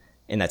opinion,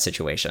 in that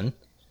situation.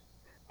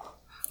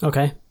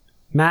 Okay.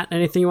 Matt,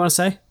 anything you want to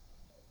say?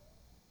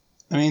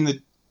 I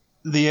mean,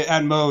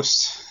 at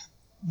most,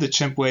 the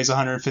chimp weighs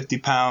 150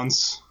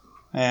 pounds,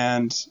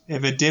 and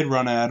if it did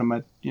run at him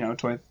at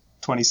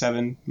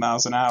 27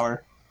 miles an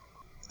hour,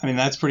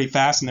 that's pretty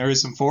fast, and there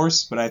is some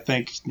force. But I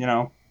think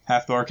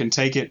Hathor can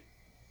take it.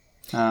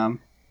 I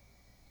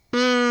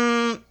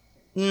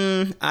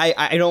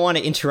don't want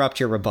to interrupt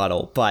your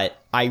rebuttal, but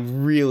I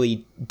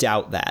really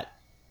doubt that.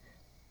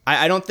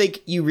 I don't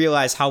think you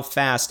realize how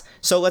fast.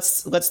 So we'll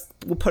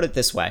put it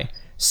this way.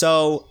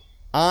 So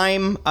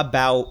I'm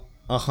about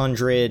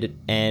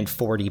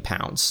 140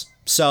 pounds,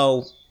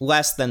 so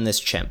less than this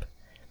chimp.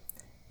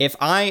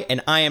 I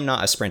am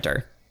not a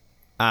sprinter,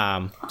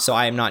 so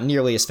I am not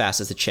nearly as fast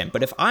as the chimp,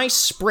 but if I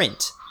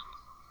sprint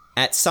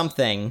at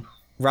something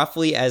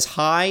roughly as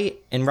high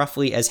and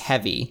roughly as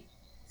heavy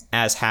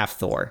as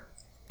Hathor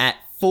at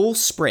full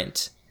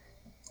sprint,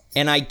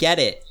 and I get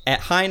it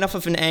at high enough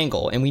of an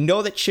angle, and we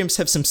know that chimps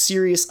have some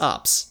serious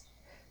ups,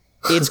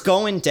 it's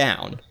going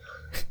down.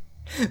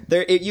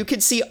 You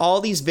could see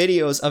all these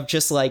videos of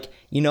just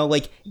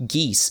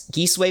geese.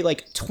 Geese weigh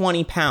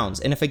 20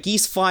 pounds, and if a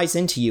geese flies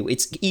into you,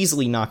 it's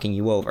easily knocking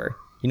you over.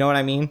 You know what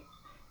I mean?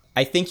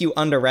 I think you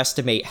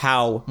underestimate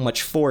how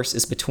much force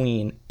is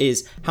behind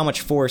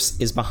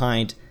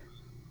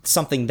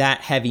something that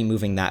heavy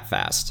moving that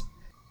fast.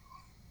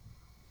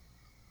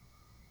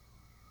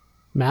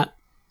 Matt?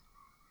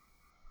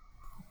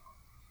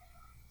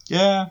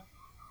 Yeah.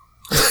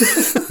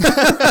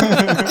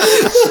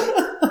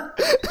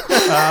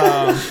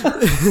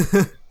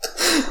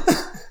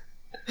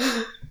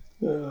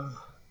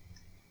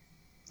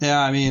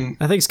 Yeah, I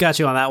think it's got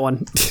you on that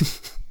one.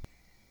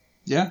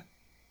 Yeah.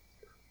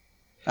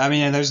 I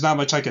mean, and there's not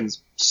much I can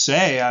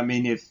say. I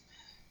mean,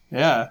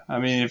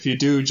 if you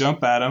do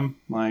jump at him,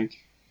 like,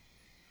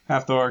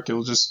 Hathor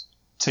will just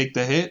take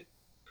the hit.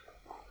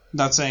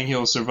 Not saying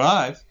he'll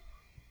survive,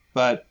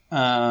 but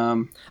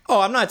I'm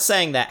not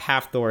saying that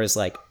Hathor is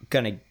like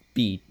gonna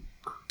be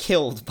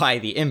killed by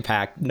the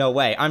impact. No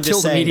way. I'm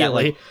just saying that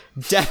like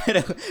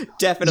definitely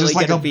just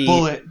like gonna a be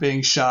bullet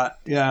being shot.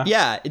 Yeah.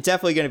 Yeah, it's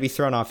definitely gonna be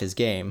thrown off his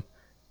game.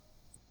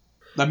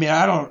 I mean,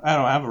 I don't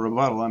have a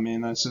rebuttal. I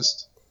mean, that's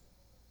just,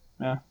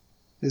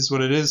 is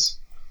what it is.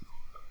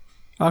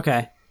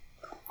 Okay.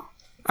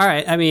 All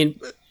right. I mean,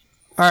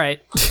 all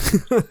right.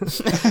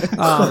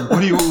 What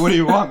do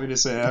you want me to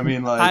say? I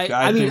mean, like,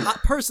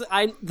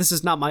 personally, this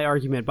is not my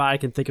argument, but I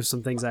can think of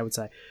some things I would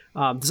say.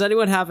 Does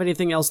anyone have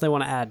anything else they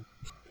want to add?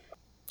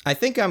 I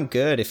think I'm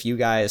good if you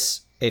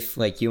guys, if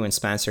like you and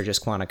Spencer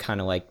just want to kind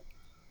of like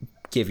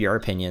give your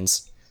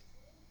opinions.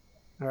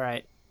 All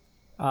right.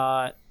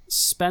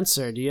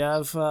 Spencer, do you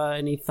have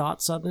any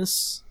thoughts on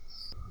this?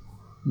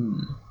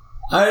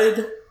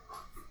 I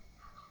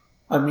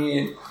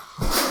mean,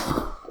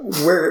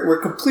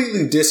 we're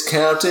completely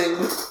discounting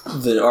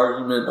the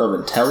argument of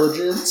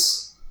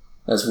intelligence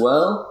as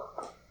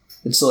well.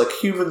 And so, like,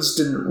 humans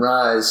didn't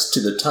rise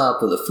to the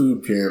top of the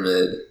food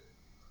pyramid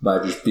by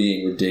just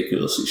being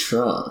ridiculously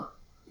strong.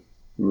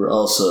 We were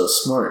also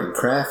smart and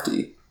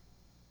crafty.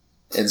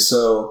 And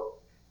so,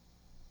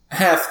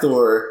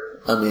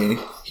 Hathor, I mean,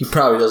 he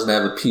probably doesn't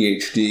have a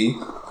PhD,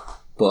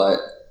 but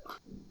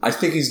I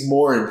think he's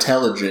more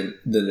intelligent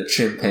than a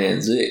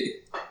chimpanzee.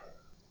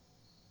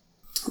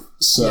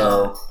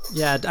 So,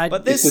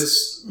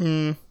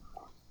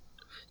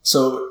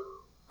 so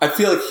I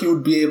feel like he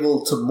would be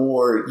able to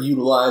more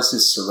utilize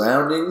his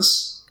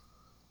surroundings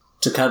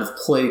to kind of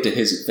play to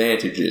his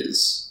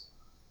advantages.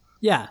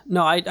 Yeah,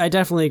 no, I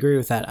definitely agree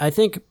with that. I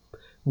think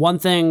one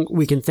thing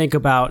we can think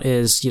about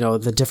is,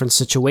 the different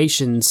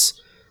situations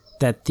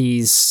that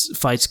these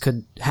fights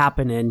could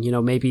happen in.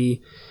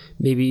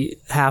 Maybe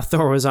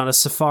Hathor was on a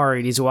safari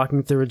and he's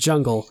walking through a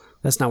jungle.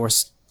 That's not where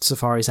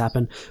safaris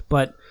happen,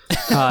 but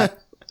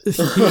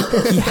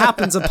he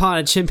happens upon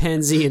a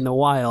chimpanzee in the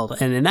wild,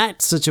 and in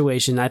that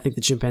situation, I think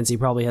the chimpanzee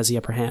probably has the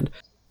upper hand.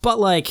 But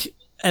like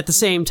at the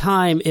same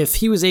time, if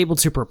he was able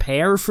to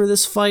prepare for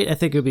this fight, I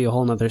think it would be a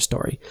whole nother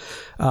story.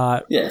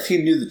 If he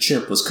knew the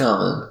chimp was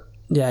coming.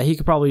 Yeah, he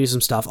could probably use some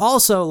stuff.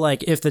 Also,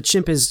 like if the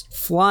chimp is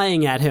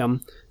flying at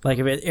him, like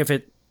if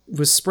it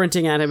was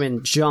sprinting at him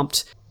and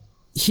jumped,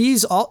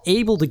 he's all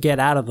able to get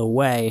out of the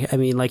way. I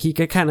mean, like he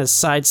could kind of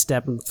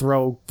sidestep and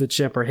throw the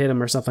chimp or hit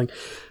him or something.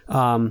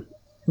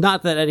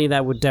 Not that any of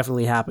that would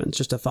definitely happen. It's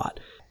just a thought.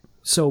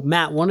 So,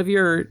 Matt, one of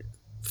your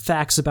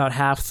facts about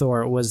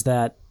Hathor was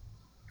that,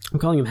 I'm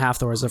calling him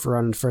Hathor as if we're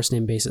on a first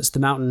name basis. The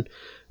mountain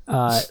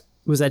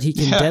was that he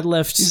can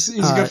deadlift. He's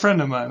a good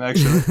friend of mine,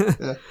 actually.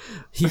 Yeah.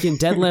 He can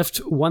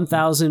deadlift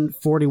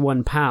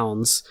 1,041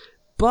 pounds.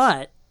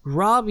 But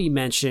Robbie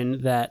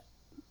mentioned that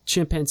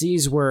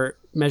chimpanzees were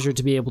measured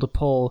to be able to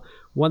pull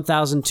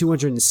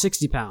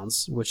 1,260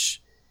 pounds,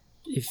 which,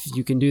 if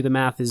you can do the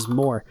math, is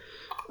more.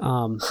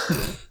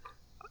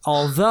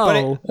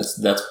 Although that's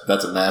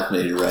a math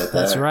major right there.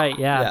 That's right,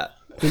 yeah.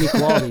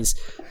 Inequalities.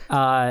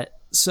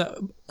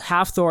 So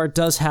Hathor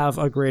does have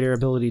a greater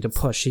ability to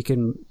push. He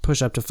can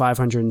push up to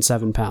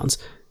 507 pounds.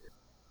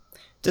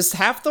 Does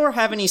Hathor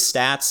have any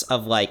stats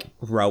of like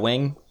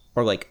rowing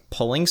or like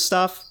pulling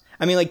stuff?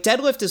 I mean, like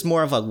deadlift is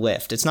more of a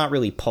lift. It's not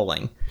really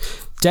pulling.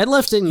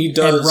 Deadlifting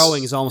and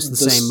rowing is almost the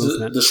same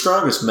movement. The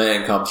strongest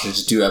man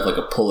competitions do have like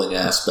a pulling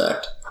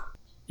aspect.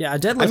 Yeah, a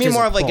deadlift is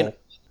more of like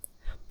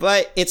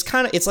but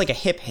it's like a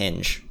hip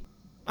hinge.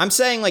 I'm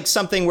saying like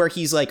something where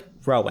he's like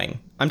rowing.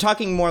 I'm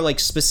talking more like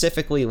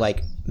specifically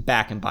like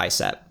back and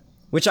bicep,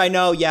 which I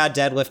know,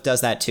 deadlift does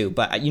that too,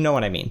 but you know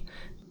what I mean.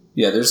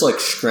 Yeah, there's like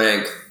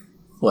strength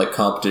like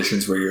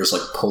competitions where you're just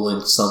like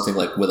pulling something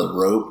like with a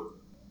rope.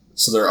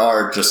 So there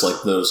are just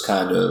like those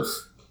kind of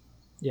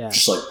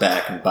just like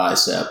back and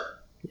bicep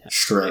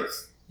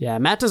strength. Yeah,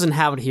 Matt doesn't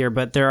have it here,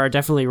 but there are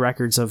definitely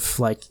records of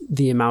like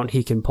the amount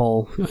he can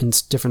pull in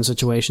different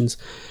situations.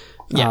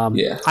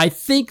 I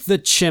think the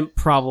chimp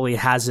probably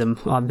has him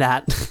on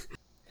that.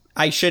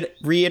 I should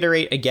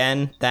reiterate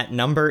again, that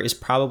number is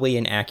probably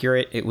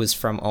inaccurate. It was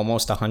from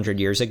almost 100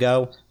 years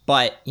ago.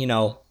 But,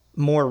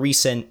 more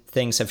recent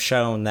things have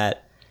shown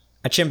that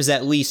a chimp is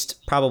at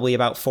least probably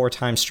about 4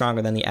 times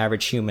stronger than the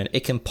average human.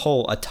 It can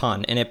pull a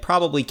ton, and it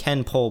probably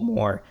can pull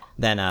more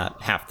than a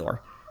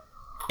Hathor.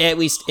 At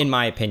least in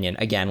my opinion.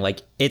 Again,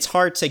 like, it's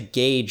hard to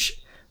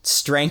gauge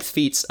strength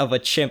feats of a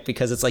chimp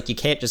because it's like you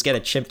can't just get a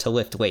chimp to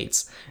lift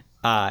weights.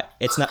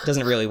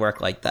 Doesn't really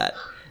work like that.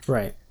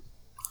 Right.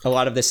 A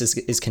lot of this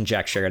is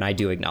conjecture, and I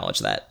do acknowledge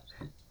that.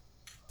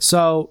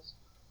 So,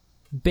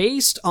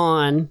 based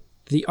on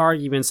the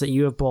arguments that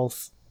you have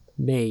both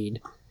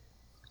made,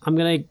 I'm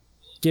going to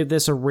give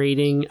this a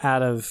rating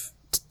out of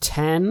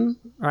 10,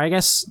 or I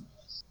guess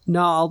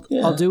I'll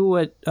do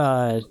it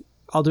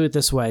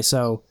this way.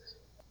 So,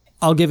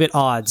 I'll give it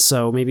odds.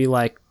 So, maybe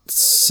like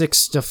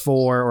 6-4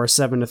 or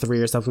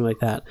 7-3 or something like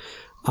that.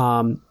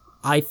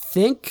 I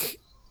think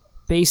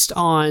based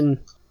on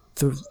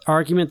the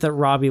argument that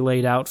Robbie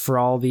laid out for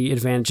all the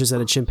advantages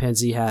that a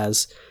chimpanzee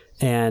has,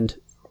 and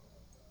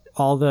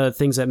all the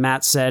things that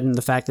Matt said, and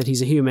the fact that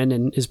he's a human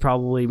and is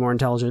probably more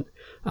intelligent,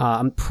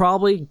 I'm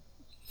probably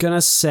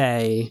gonna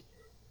say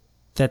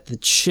that the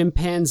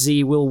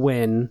chimpanzee will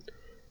win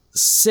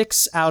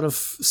 6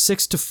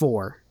 to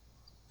 4.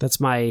 That's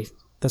my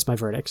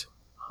verdict.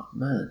 Oh,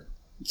 man,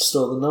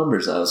 still the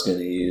numbers I was going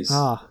to use.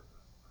 Ah,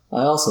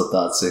 I also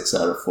thought 6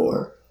 out of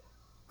 4.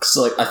 Because,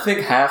 like, I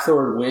think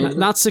Hathor would win.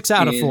 not 6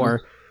 out of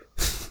 4.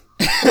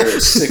 Or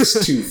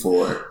 6 to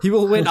 4. He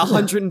will win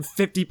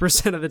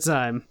 150% of the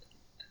time.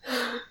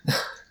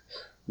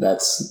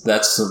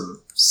 That's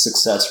some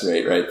success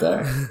rate right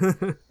there.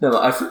 No,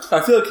 I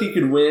feel like he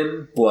could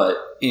win, but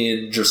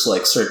in just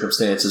like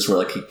circumstances where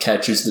like he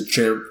catches the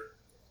chimp,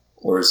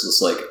 or is just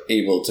like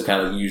able to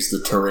kind of use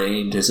the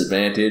terrain to his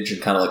advantage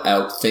and kind of like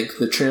outthink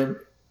the chimp.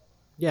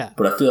 Yeah.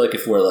 But I feel like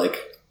if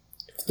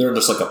they're in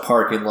just like a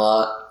parking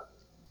lot,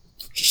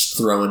 just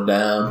throwing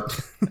down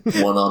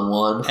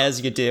 1-on-1,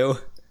 As you do.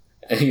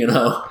 and, you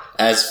know,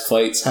 as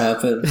fights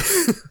happen,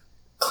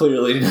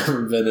 clearly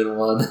never been in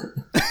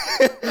one.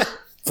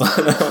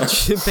 But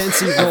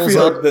Chimpanzee I rolls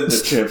feel up like then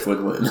the chimp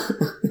would win.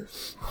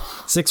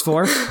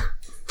 6-4.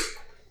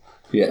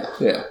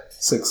 Yeah,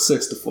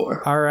 6 to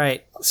 4. All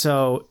right,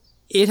 so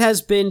it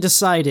has been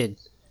decided.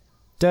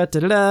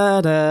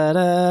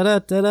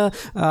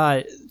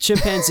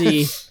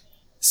 Chimpanzee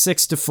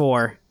 6 to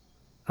 4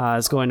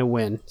 is going to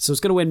win. So it's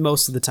going to win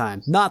most of the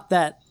time. Not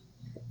that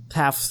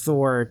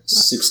Hathor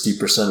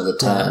 60% of the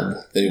time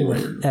they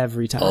win.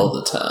 every time. All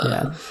the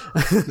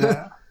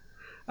time.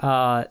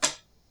 Yeah.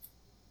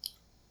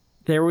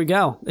 There we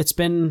go. It's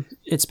been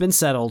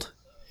settled.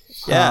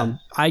 Yeah.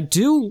 I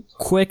do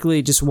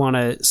quickly just want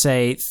to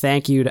say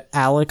thank you to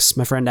Alex,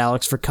 my friend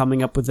Alex, for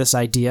coming up with this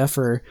idea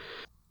for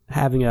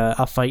having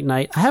a fight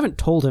night. I haven't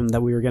told him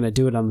that we were going to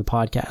do it on the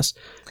podcast.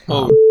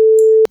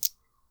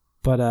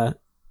 But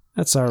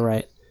that's all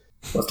right.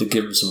 We'll have to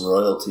give him some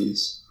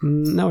royalties.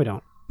 No, we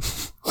don't.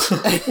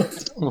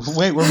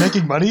 Wait, we're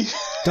making money?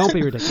 Don't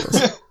be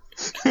ridiculous.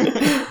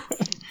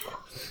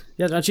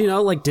 Yeah, don't you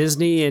know, like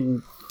Disney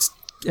and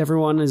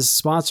everyone is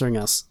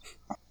sponsoring us.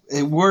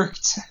 It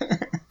worked.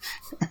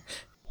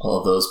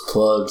 All those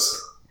plugs.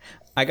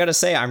 I gotta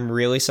say, I'm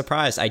really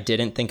surprised. I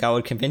didn't think I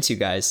would convince you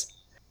guys.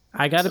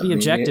 I got to be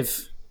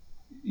objective.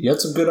 You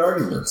had some good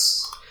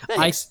arguments.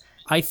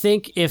 I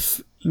think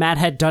if Matt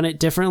had done it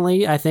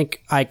differently, I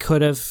think I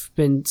could have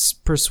been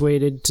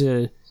persuaded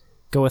to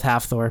go with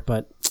Hathor,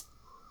 but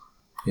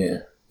Yeah.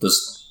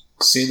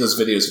 Seeing those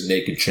videos of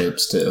naked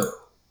chimps, too.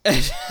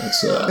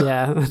 It's,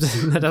 yeah,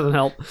 that doesn't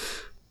help.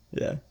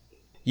 Yeah.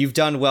 You've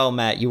done well,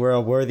 Matt. You were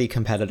a worthy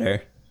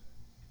competitor.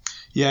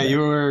 Yeah, you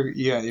were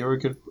a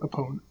good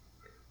opponent.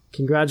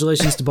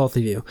 Congratulations to both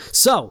of you.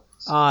 So,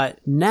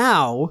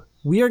 now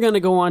we are going to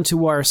go on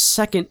to our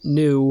second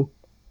new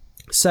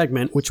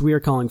segment, which we are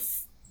calling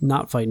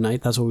not Fight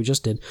Night. That's what we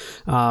just did.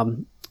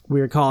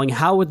 We are calling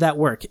How Would That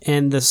Work?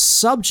 And the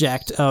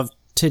subject of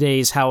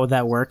today's How Would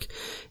That Work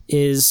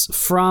is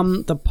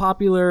from the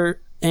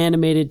popular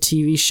animated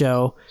TV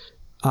show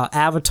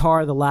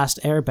Avatar: The Last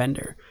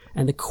Airbender.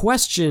 And the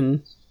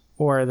question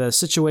or the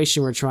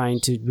situation we're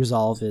trying to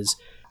resolve is,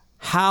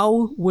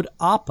 how would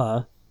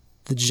Appa,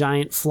 the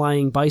giant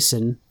flying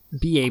bison,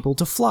 be able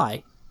to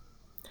fly?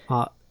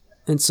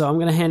 And so I'm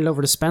going to hand it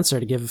over to Spencer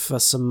to give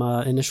us some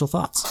initial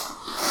thoughts.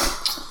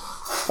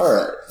 all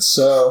right.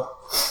 So,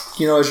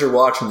 you know, as you're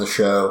watching the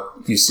show,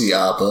 you see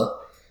Appa,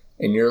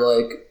 and you're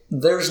like,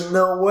 there's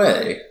no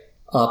way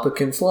Appa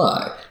can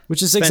fly.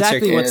 Which is Spencer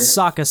exactly what can-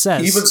 Sokka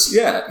says.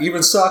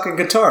 Even Sokka and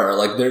Katara,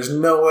 like, there's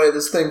no way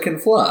this thing can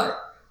fly.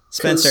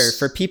 Spencer,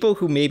 for people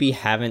who maybe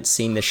haven't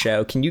seen the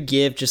show, can you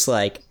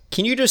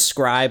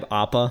describe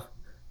Appa?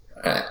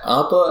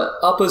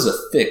 Appa's a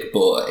thick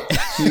boy.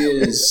 He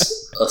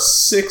is a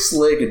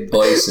 6-legged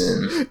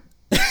bison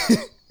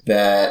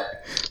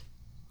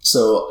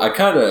so I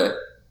kind of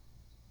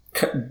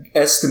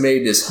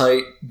estimated his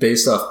height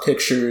based off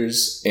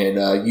pictures and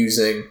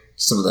using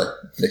some of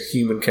the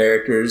human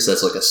characters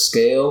as like a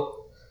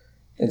scale.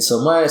 And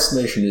so my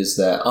estimation is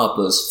that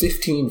Appa's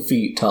 15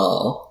 feet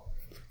tall,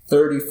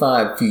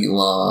 35 feet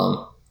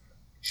long.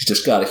 He's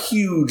just got a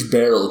huge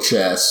barrel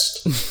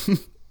chest.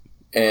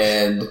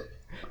 And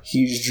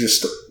he's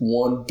just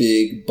one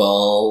big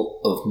ball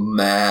of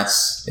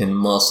mass and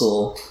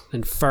muscle.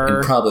 and fur.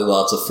 And probably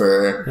lots of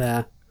fur.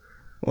 Yeah.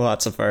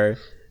 Lots of fur.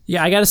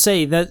 Yeah, I got to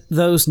say that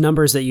those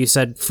numbers that you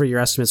said for your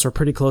estimates were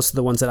pretty close to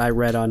the ones that I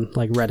read on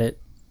like Reddit.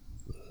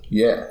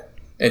 Yeah.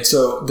 And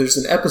so there's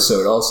an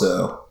episode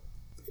also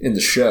in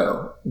the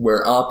show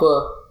where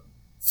Appa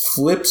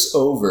flips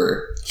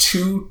over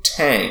 2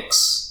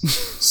 tanks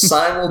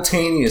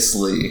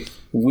simultaneously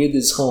with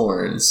his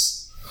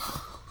horns.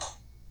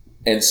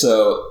 And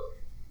so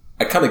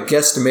I kind of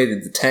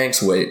guesstimated the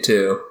tank's weight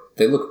too.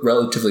 They look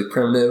relatively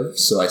primitive,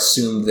 so I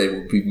assumed they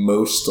would be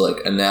most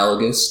like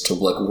analogous to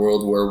like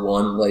World War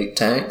I light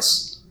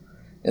tanks.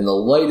 And the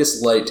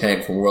lightest light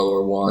tank from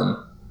World War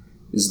I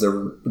is the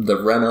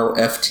Renault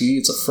FT.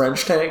 It's a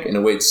French tank, and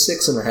it weighed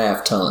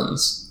 6.5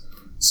 tons.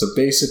 So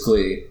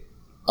basically,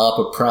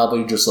 Appa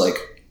probably just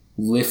like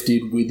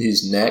lifted with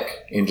his neck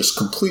and just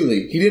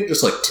completely. He didn't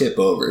just like tip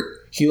over.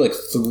 He like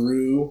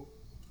threw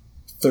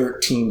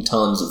 13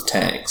 tons of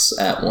tanks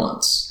at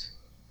once.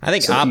 I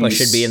think So Appa he's-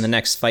 should be in the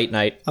next fight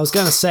night. I was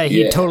gonna say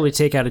he'd Yeah. totally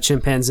take out a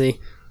chimpanzee,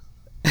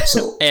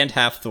 So And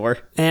half Thor.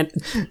 and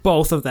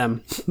both of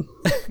them.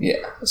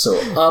 yeah, so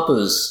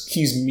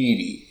he's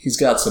meaty. He's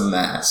got some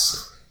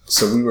mass.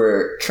 So we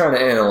were trying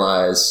to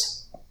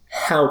analyze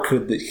how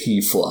could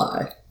he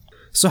fly.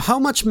 So how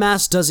much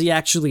mass does he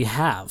actually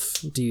have,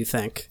 do you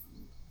think?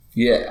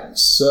 Yeah,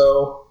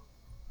 so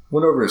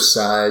went over his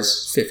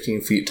size,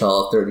 15 feet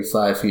tall,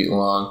 35 feet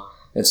long.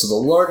 And so the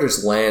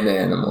largest land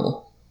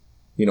animal,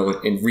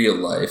 in real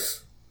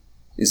life,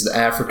 is the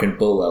African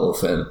bull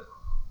elephant.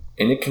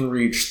 And it can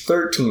reach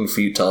 13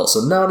 feet tall, so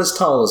not as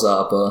tall as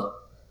Appa.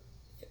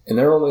 And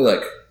they're only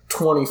like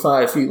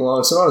 25 feet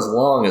long, so not as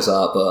long as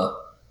Appa.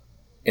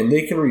 And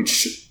they can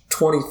reach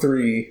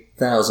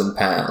 23,000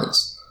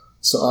 pounds.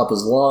 So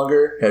Appa's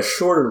longer, has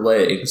shorter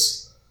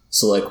legs,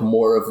 so like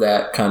more of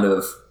that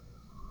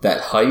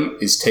that height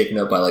is taken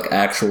up by like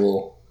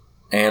actual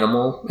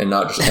animal and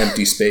not just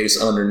empty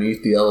space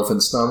underneath the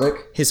elephant's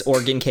stomach. His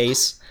organ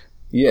case.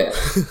 Yeah.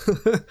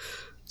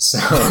 So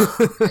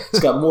he's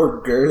got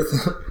more girth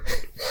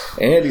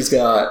and he's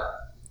got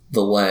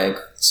the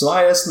length. So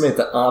I estimate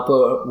that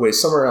Appa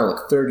weighs somewhere around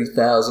like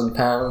 30,000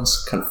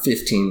 pounds, kind of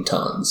 15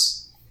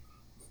 tons.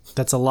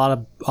 That's a lot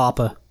of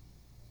Appa.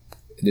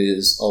 It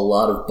is a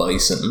lot of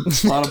bison.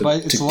 It's a lot of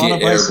bison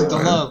to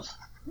airborne. love.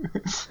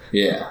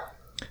 Yeah.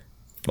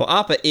 Well,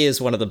 Appa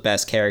is one of the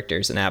best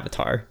characters in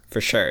Avatar,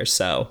 for sure,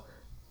 so...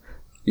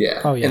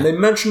 Yeah. Oh, yeah. And they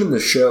mentioned in the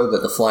show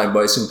that the flying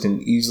bison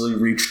can easily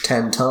reach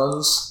 10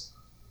 tons.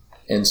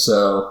 And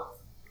so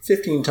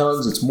 15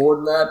 tons, it's more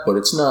than that, but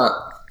it's not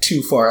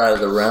too far out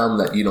of the realm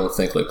that you don't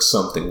think like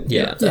something.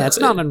 Yeah. Yeah, it's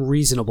not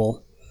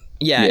unreasonable.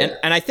 Yeah, Yeah.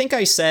 And I think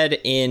I said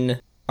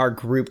in our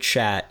group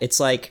chat, it's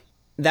like,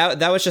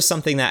 that was just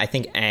something that I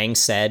think Aang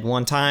said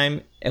one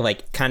time,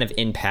 like, kind of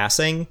in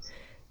passing.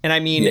 And I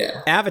mean,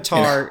 Yeah.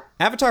 Avatar,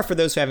 for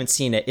those who haven't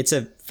seen it, it's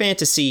a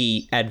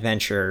fantasy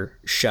adventure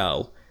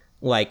show.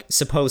 Like,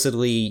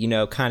 supposedly,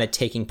 kind of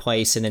taking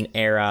place in an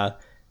era,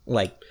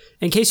 like...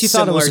 In case you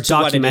thought it was a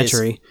Similar to what it is.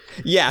 documentary.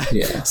 Yeah.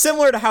 Yeah.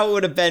 Similar to how it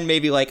would have been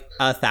maybe like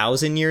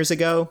 1,000 years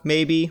ago,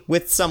 maybe,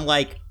 with some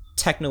like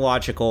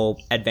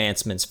technological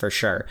advancements for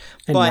sure.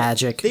 And but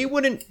magic. They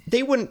wouldn't,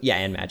 yeah,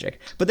 and magic.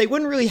 But they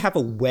wouldn't really have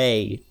a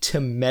way to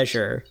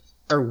measure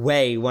or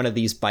weigh one of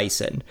these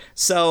bison.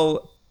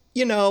 So,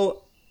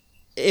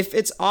 if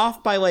it's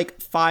off by like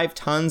 5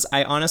 tons,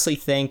 I honestly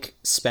think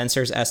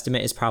Spencer's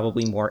estimate is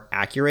probably more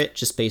accurate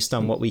just based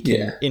on what we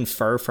can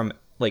infer from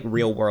like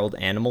real world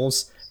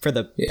animals for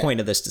the point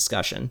of this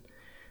discussion.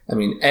 I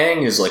mean,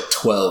 Aang is like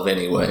 12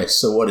 anyway,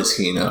 so what does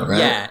he know, right?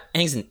 Yeah,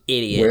 Aang's an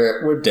idiot.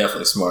 We're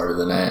definitely smarter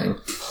than Aang.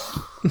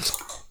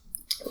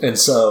 And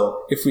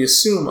so, if we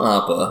assume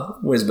Appa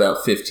weighs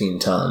about 15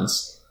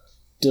 tons,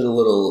 did a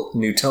little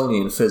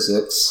Newtonian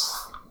physics,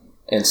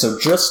 and so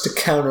just to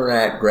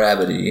counteract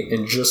gravity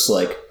and just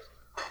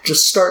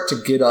start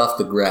to get off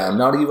the ground,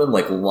 not even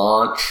like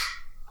launch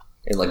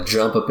and like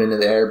jump up into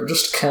the air, but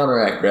just to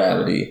counteract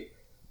gravity,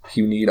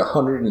 you need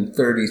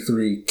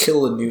 133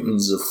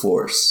 kilonewtons of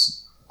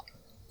force.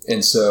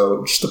 And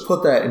so, just to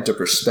put that into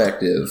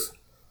perspective,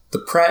 the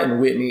Pratt &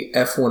 Whitney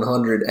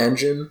F-100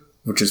 engine,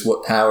 which is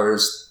what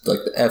powers like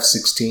the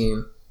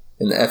F-16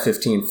 and the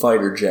F-15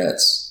 fighter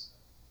jets,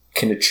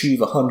 can achieve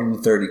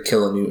 130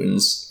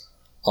 kilonewtons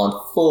on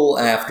full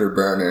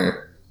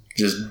afterburner,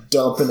 just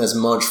dumping as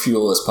much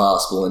fuel as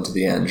possible into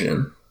the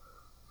engine.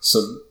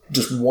 So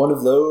just one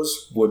of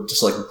those would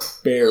just like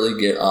barely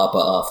get Appa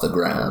off the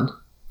ground.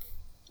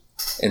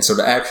 And so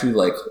to actually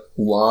like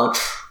launch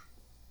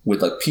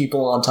with like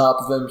people on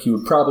top of him, he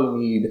would probably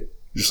need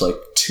just like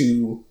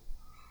 2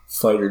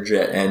 fighter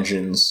jet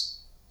engines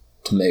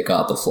to make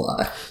Appa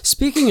fly.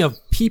 Speaking of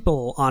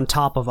people on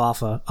top of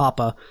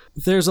Appa,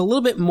 there's a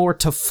little bit more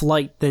to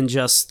flight than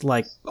just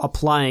like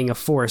applying a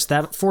force.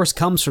 That force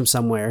comes from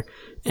somewhere,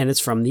 and it's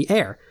from the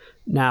air.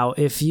 Now,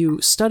 if you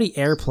study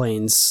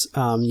airplanes,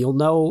 you'll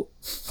know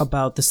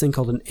about this thing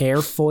called an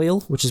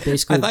airfoil, which is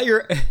basically...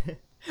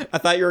 I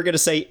thought you were going to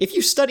say, if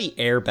you study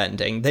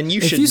airbending, then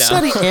you should know. If you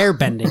study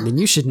airbending, then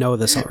you should know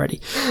this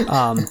already.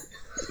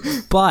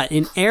 But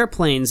in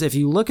airplanes, if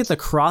you look at the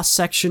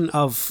cross-section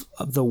of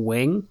the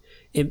wing,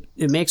 it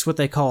makes what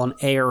they call an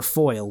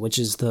airfoil, which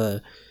is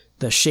the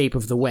shape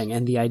of the wing.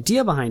 And the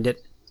idea behind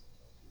it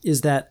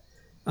is that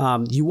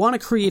you want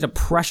to create a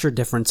pressure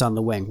difference on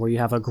the wing, where you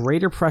have a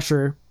greater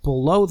pressure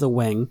below the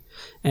wing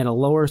and a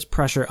lower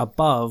pressure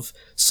above,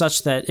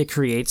 such that it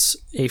creates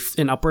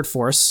an upward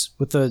force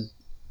with the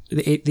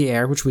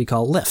air, which we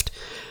call lift.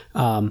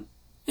 And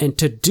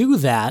to do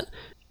that,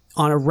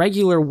 on a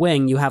regular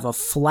wing, you have a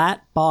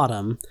flat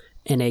bottom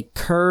and a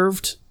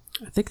curved,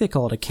 I think they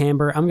call it a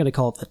camber. I'm going to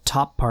call it the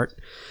top part.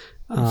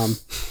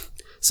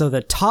 So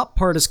the top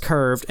part is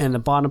curved and the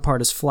bottom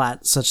part is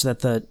flat, such that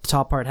the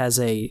top part has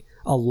a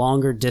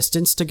longer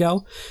distance to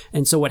go.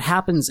 And so what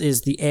happens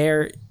is the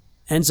air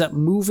ends up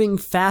moving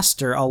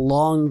faster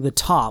along the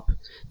top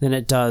than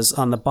it does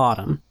on the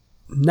bottom.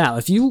 Now,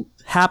 if you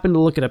happen to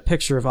look at a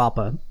picture of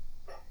Appa,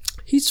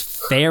 he's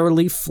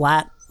fairly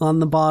flat on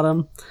the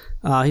bottom.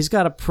 He's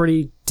got a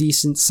pretty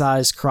decent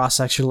sized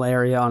cross-sectional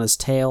area on his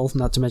tail,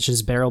 not to mention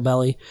his barrel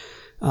belly.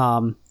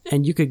 And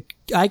you could,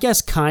 I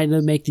guess, kind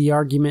of make the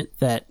argument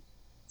that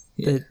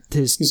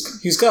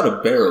he's got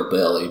a barrel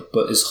belly,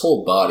 but his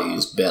whole body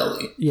is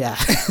belly. Yeah.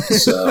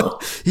 So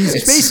he's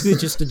basically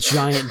just a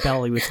giant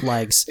belly with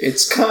legs.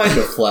 It's kind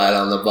of flat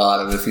on the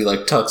bottom if he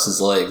tucks his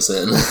legs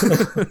in.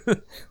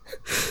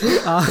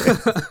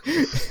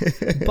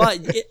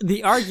 But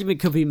the argument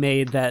could be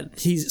made that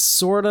he's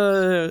sort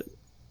of,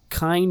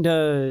 kind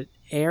of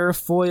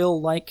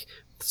airfoil like.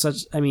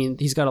 Such, I mean,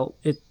 he's got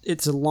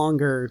it's a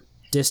longer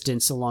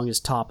distance along his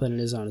top than it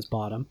is on his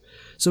bottom.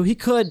 So he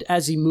could,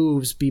 as he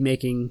moves, be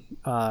making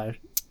a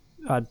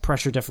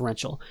pressure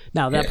differential.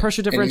 Now, that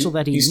pressure differential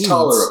that he's needs...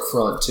 taller up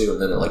front, too,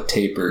 and then it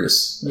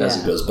tapers as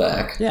he goes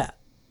back. Yeah.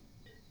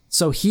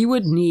 So he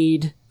would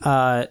need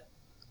a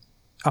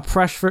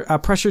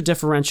pressure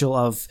differential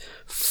of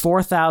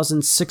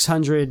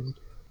 4,600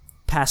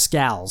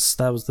 pascals.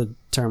 That was the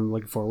term I'm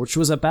looking for, which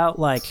was about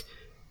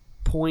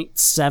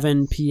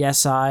 0.7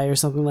 psi or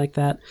something like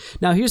that.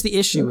 Now, here's the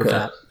issue with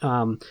that.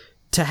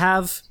 To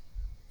have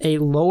a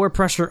lower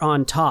pressure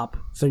on top,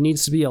 there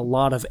needs to be a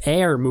lot of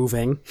air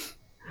moving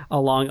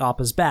along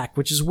Appa's back,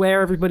 which is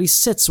where everybody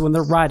sits when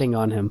they're riding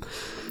on him.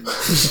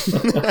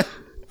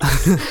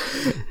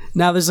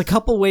 Now, there's a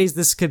couple ways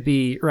this could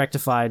be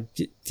rectified,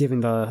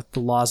 given the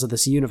laws of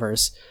this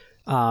universe.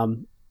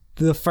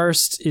 The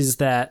first is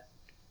that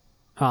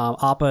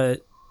Appa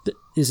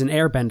is an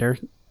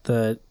airbender.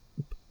 The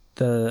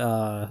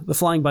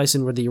flying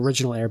bison were the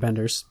original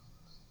airbenders.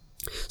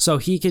 So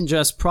he can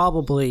just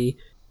probably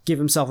give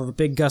himself a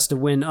big gust of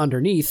wind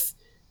underneath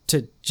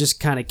to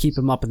just kind of keep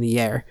him up in the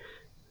air.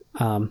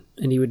 And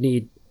he would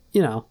need,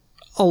 a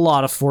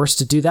lot of force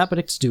to do that, but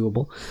it's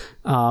doable.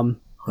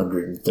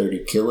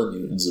 130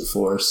 kilonewtons of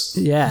force.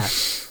 Yeah.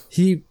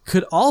 He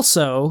could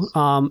also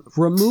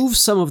remove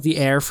some of the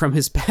air from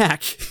his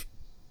back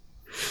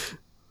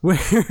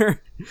where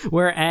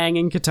Aang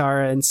and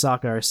Katara and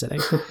Sokka are sitting.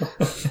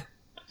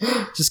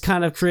 Just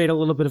kind of create a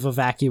little bit of a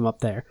vacuum up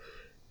there.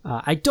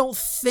 I don't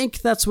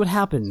think that's what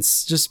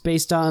happens, just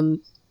based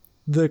on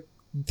the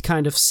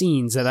kind of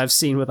scenes that I've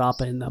seen with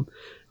Appa in them.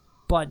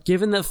 But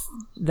given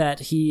that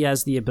he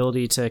has the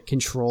ability to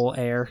control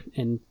air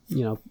and,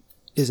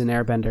 is an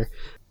airbender,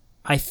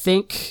 I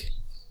think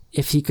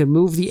if he could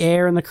move the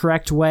air in the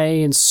correct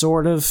way and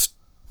sort of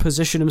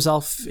position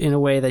himself in a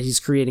way that he's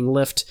creating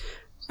lift,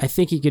 I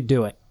think he could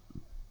do it.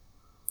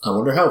 I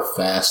wonder how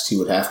fast he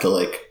would have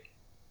to,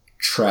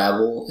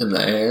 travel in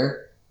the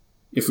air.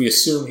 If we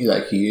assume he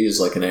is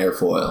an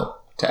airfoil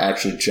to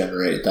actually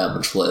generate that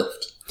much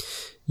lift.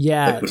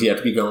 Yeah. Would he have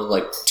to be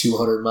going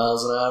 200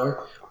 miles an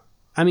hour?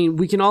 I mean,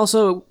 we can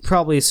also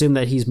probably assume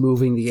that he's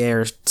moving the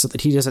air so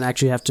that he doesn't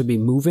actually have to be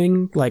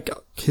moving.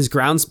 His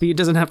ground speed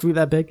doesn't have to be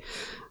that big.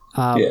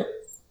 Yeah.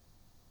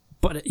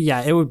 But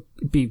yeah, it would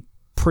be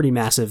pretty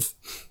massive.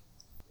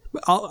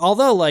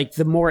 Although,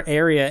 the more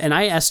area, and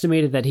I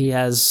estimated that he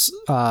has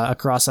a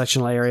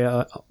cross-sectional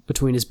area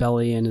between his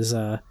belly and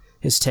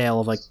his tail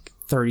of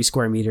 30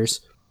 square meters.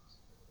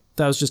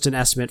 That was just an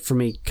estimate for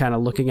me kind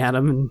of looking at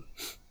him and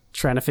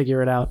trying to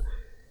figure it out.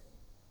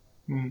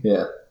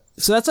 Yeah.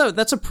 So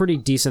that's a pretty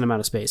decent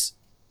amount of space.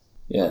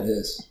 Yeah, it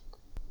is.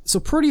 So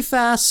pretty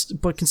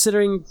fast, but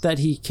considering that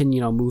he can,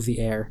 move the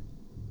air,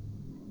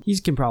 he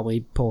can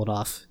probably pull it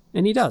off.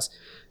 And he does.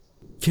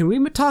 Can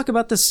we talk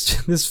about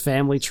this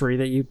family tree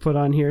that you put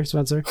on here,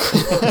 Spencer?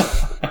 It's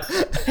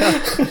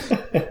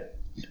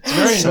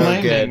very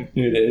enlightening. Dude,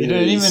 you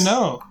didn't even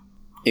know.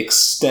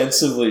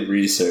 Extensively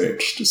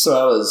researched. So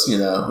I was,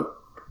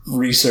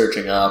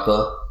 researching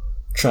Appa,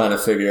 trying to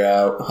figure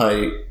out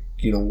height,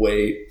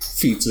 weight,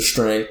 feats of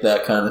strength,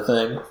 that kind of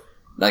thing.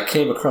 And I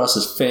came across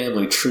this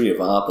family tree of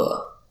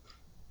Appa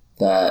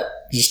that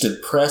just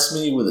impressed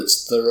me with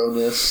its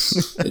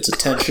thoroughness, its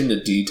attention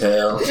to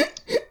detail,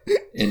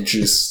 and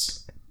just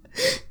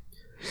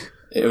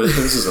it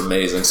was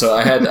amazing. So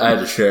I had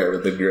to share it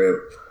with the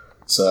group.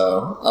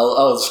 So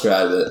I'll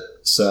describe it.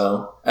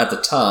 So at the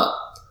top,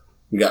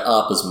 we got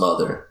Appa's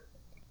mother.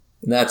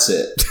 And that's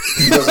it.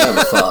 He doesn't have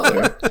a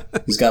father.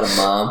 He's got a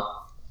mom.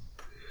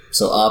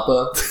 So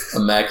Appa,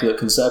 immaculate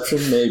conception,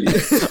 maybe.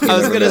 I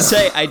was going to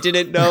say, I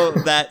didn't know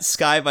that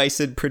Sky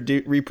Bison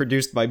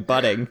reproduced by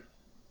budding.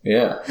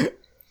 Yeah.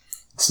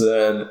 So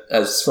then,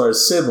 as far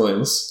as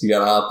siblings, you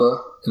got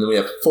Appa, and then we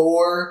have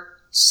 4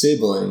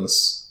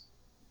 siblings,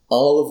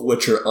 all of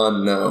which are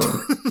unknown.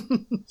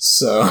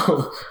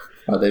 So,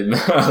 are they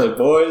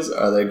boys?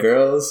 Are they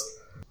girls?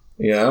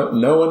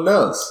 No one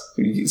knows.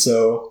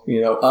 So,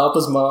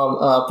 Appa's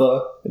mom,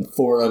 Appa, and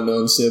 4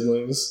 unknown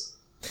siblings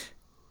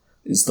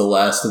is the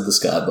last of the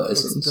Sky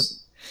Bisons.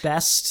 It's the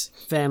best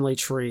family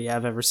tree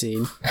I've ever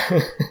seen.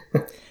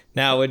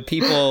 Now, would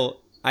people...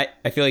 I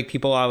feel like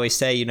people always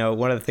say, you know,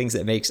 one of the things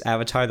that makes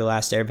Avatar The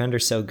Last Airbender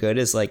so good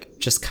is, like,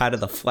 just kind of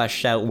the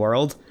fleshed out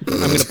world. I'm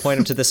going to point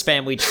them to this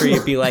family tree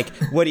and be like,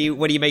 what do you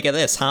make of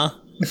this, huh?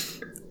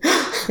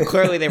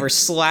 Clearly they were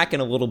slacking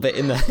a little bit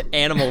in the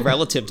animal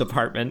relative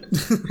department.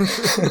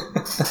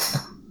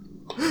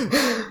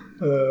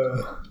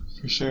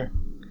 For sure.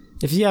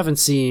 If you haven't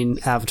seen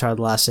Avatar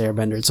The Last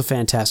Airbender, it's a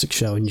fantastic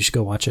show and you should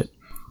go watch it.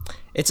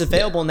 It's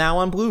available now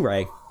on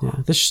Blu-ray. Yeah,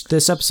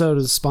 this episode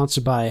is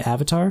sponsored by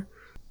Avatar.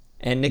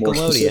 And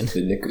Nickelodeon.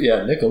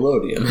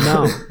 Nickelodeon.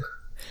 No.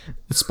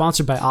 It's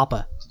sponsored by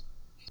Appa.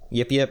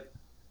 Yep.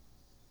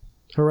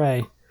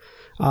 Hooray.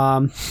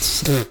 All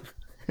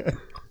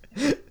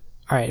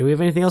right, do we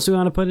have anything else we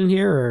want to put in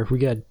here, or are we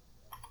good?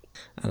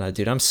 I don't know,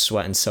 dude, I'm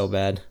sweating so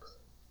bad.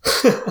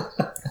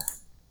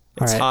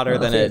 It's hotter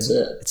than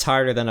it's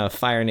hotter than a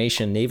Fire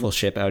Nation naval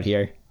ship out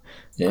here.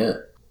 Yeah.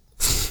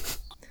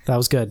 That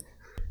was good.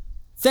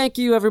 Thank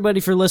you, everybody,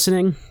 for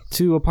listening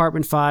to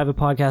Apartment 5, a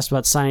podcast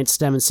about science,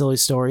 STEM, and silly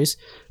stories.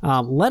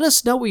 Let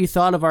us know what you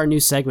thought of our new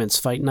segments,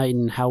 Fight Night,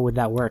 and how would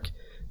that work.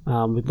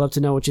 We'd love to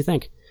know what you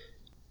think.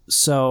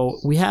 So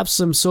we have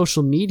some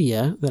social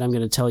media that I'm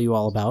going to tell you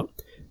all about.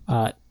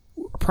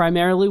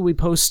 Primarily, we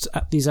post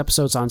these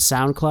episodes on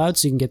SoundCloud,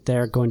 so you can get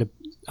there going to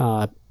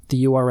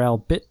the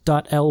URL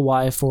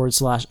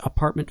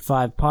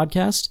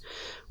bit.ly/Apartment5podcast.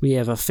 We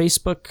have a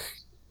Facebook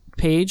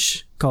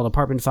page called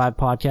Apartment 5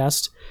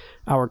 Podcast.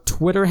 Our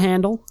Twitter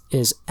handle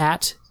is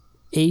at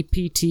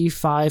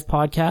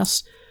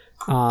APT5podcast.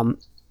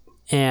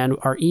 And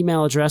our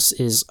email address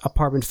is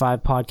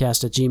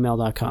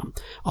apartment5podcast@gmail.com.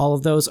 All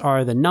of those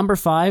are the number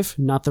 5,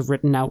 not the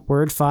written out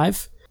word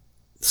 5.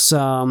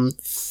 Some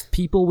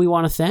people we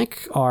want to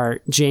thank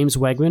are James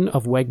Wegman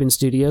of Wegman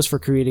Studios for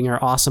creating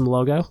our awesome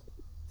logo.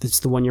 It's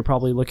the one you're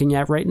probably looking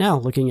at right now,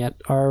 looking at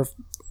our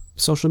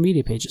social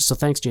media pages. So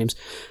thanks, James.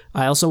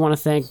 I also want to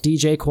thank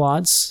DJ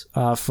Quads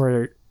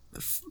for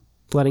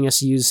letting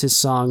us use his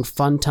song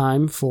Fun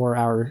Time for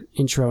our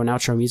intro and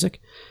outro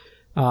music.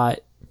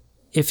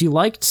 If you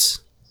liked,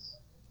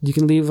 you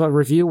can leave a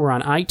review. We're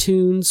on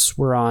iTunes.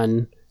 We're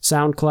on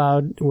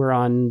SoundCloud. We're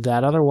on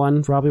that other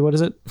one. Robbie, what is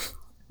it?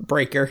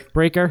 Breaker.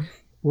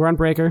 We're on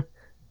Breaker.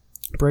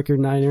 Breaker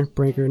Niner.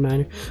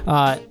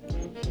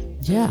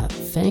 Yeah,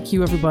 thank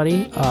you,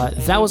 everybody.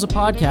 That was a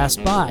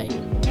podcast. Bye.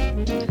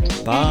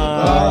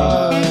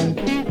 Bye.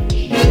 Bye.